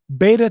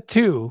 Beta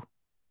 2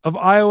 of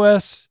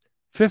iOS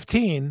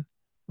 15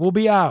 will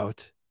be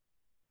out,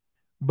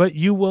 but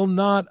you will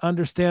not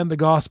understand the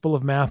Gospel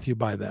of Matthew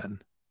by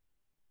then.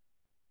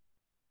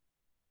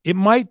 It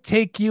might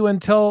take you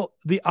until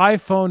the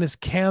iPhone is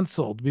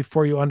canceled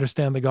before you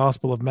understand the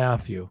Gospel of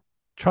Matthew.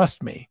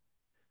 Trust me.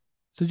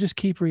 So just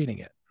keep reading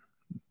it.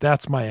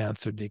 That's my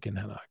answer, Deacon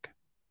Henoch.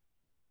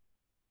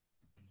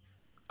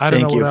 I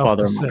don't know what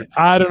else to say.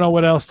 I don't know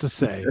what else to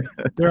say.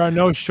 There are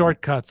no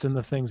shortcuts in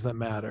the things that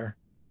matter.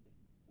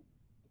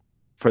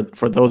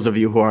 For those of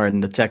you who are in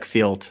the tech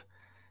field,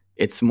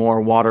 it's more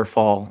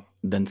waterfall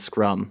than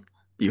Scrum.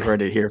 You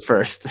heard it here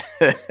first.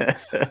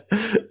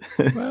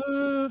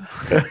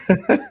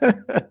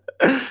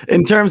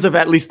 In terms of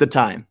at least the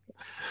time.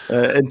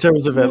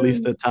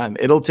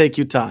 It'll take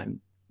you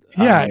time.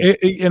 Yeah,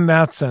 in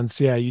that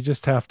sense, yeah, you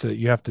have to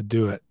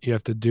do it. You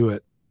have to do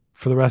it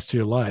for the rest of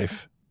your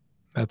life.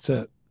 That's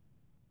it.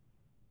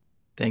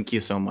 Thank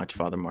you so much,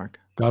 Father Mark.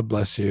 God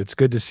bless you. It's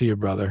good to see you,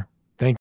 brother.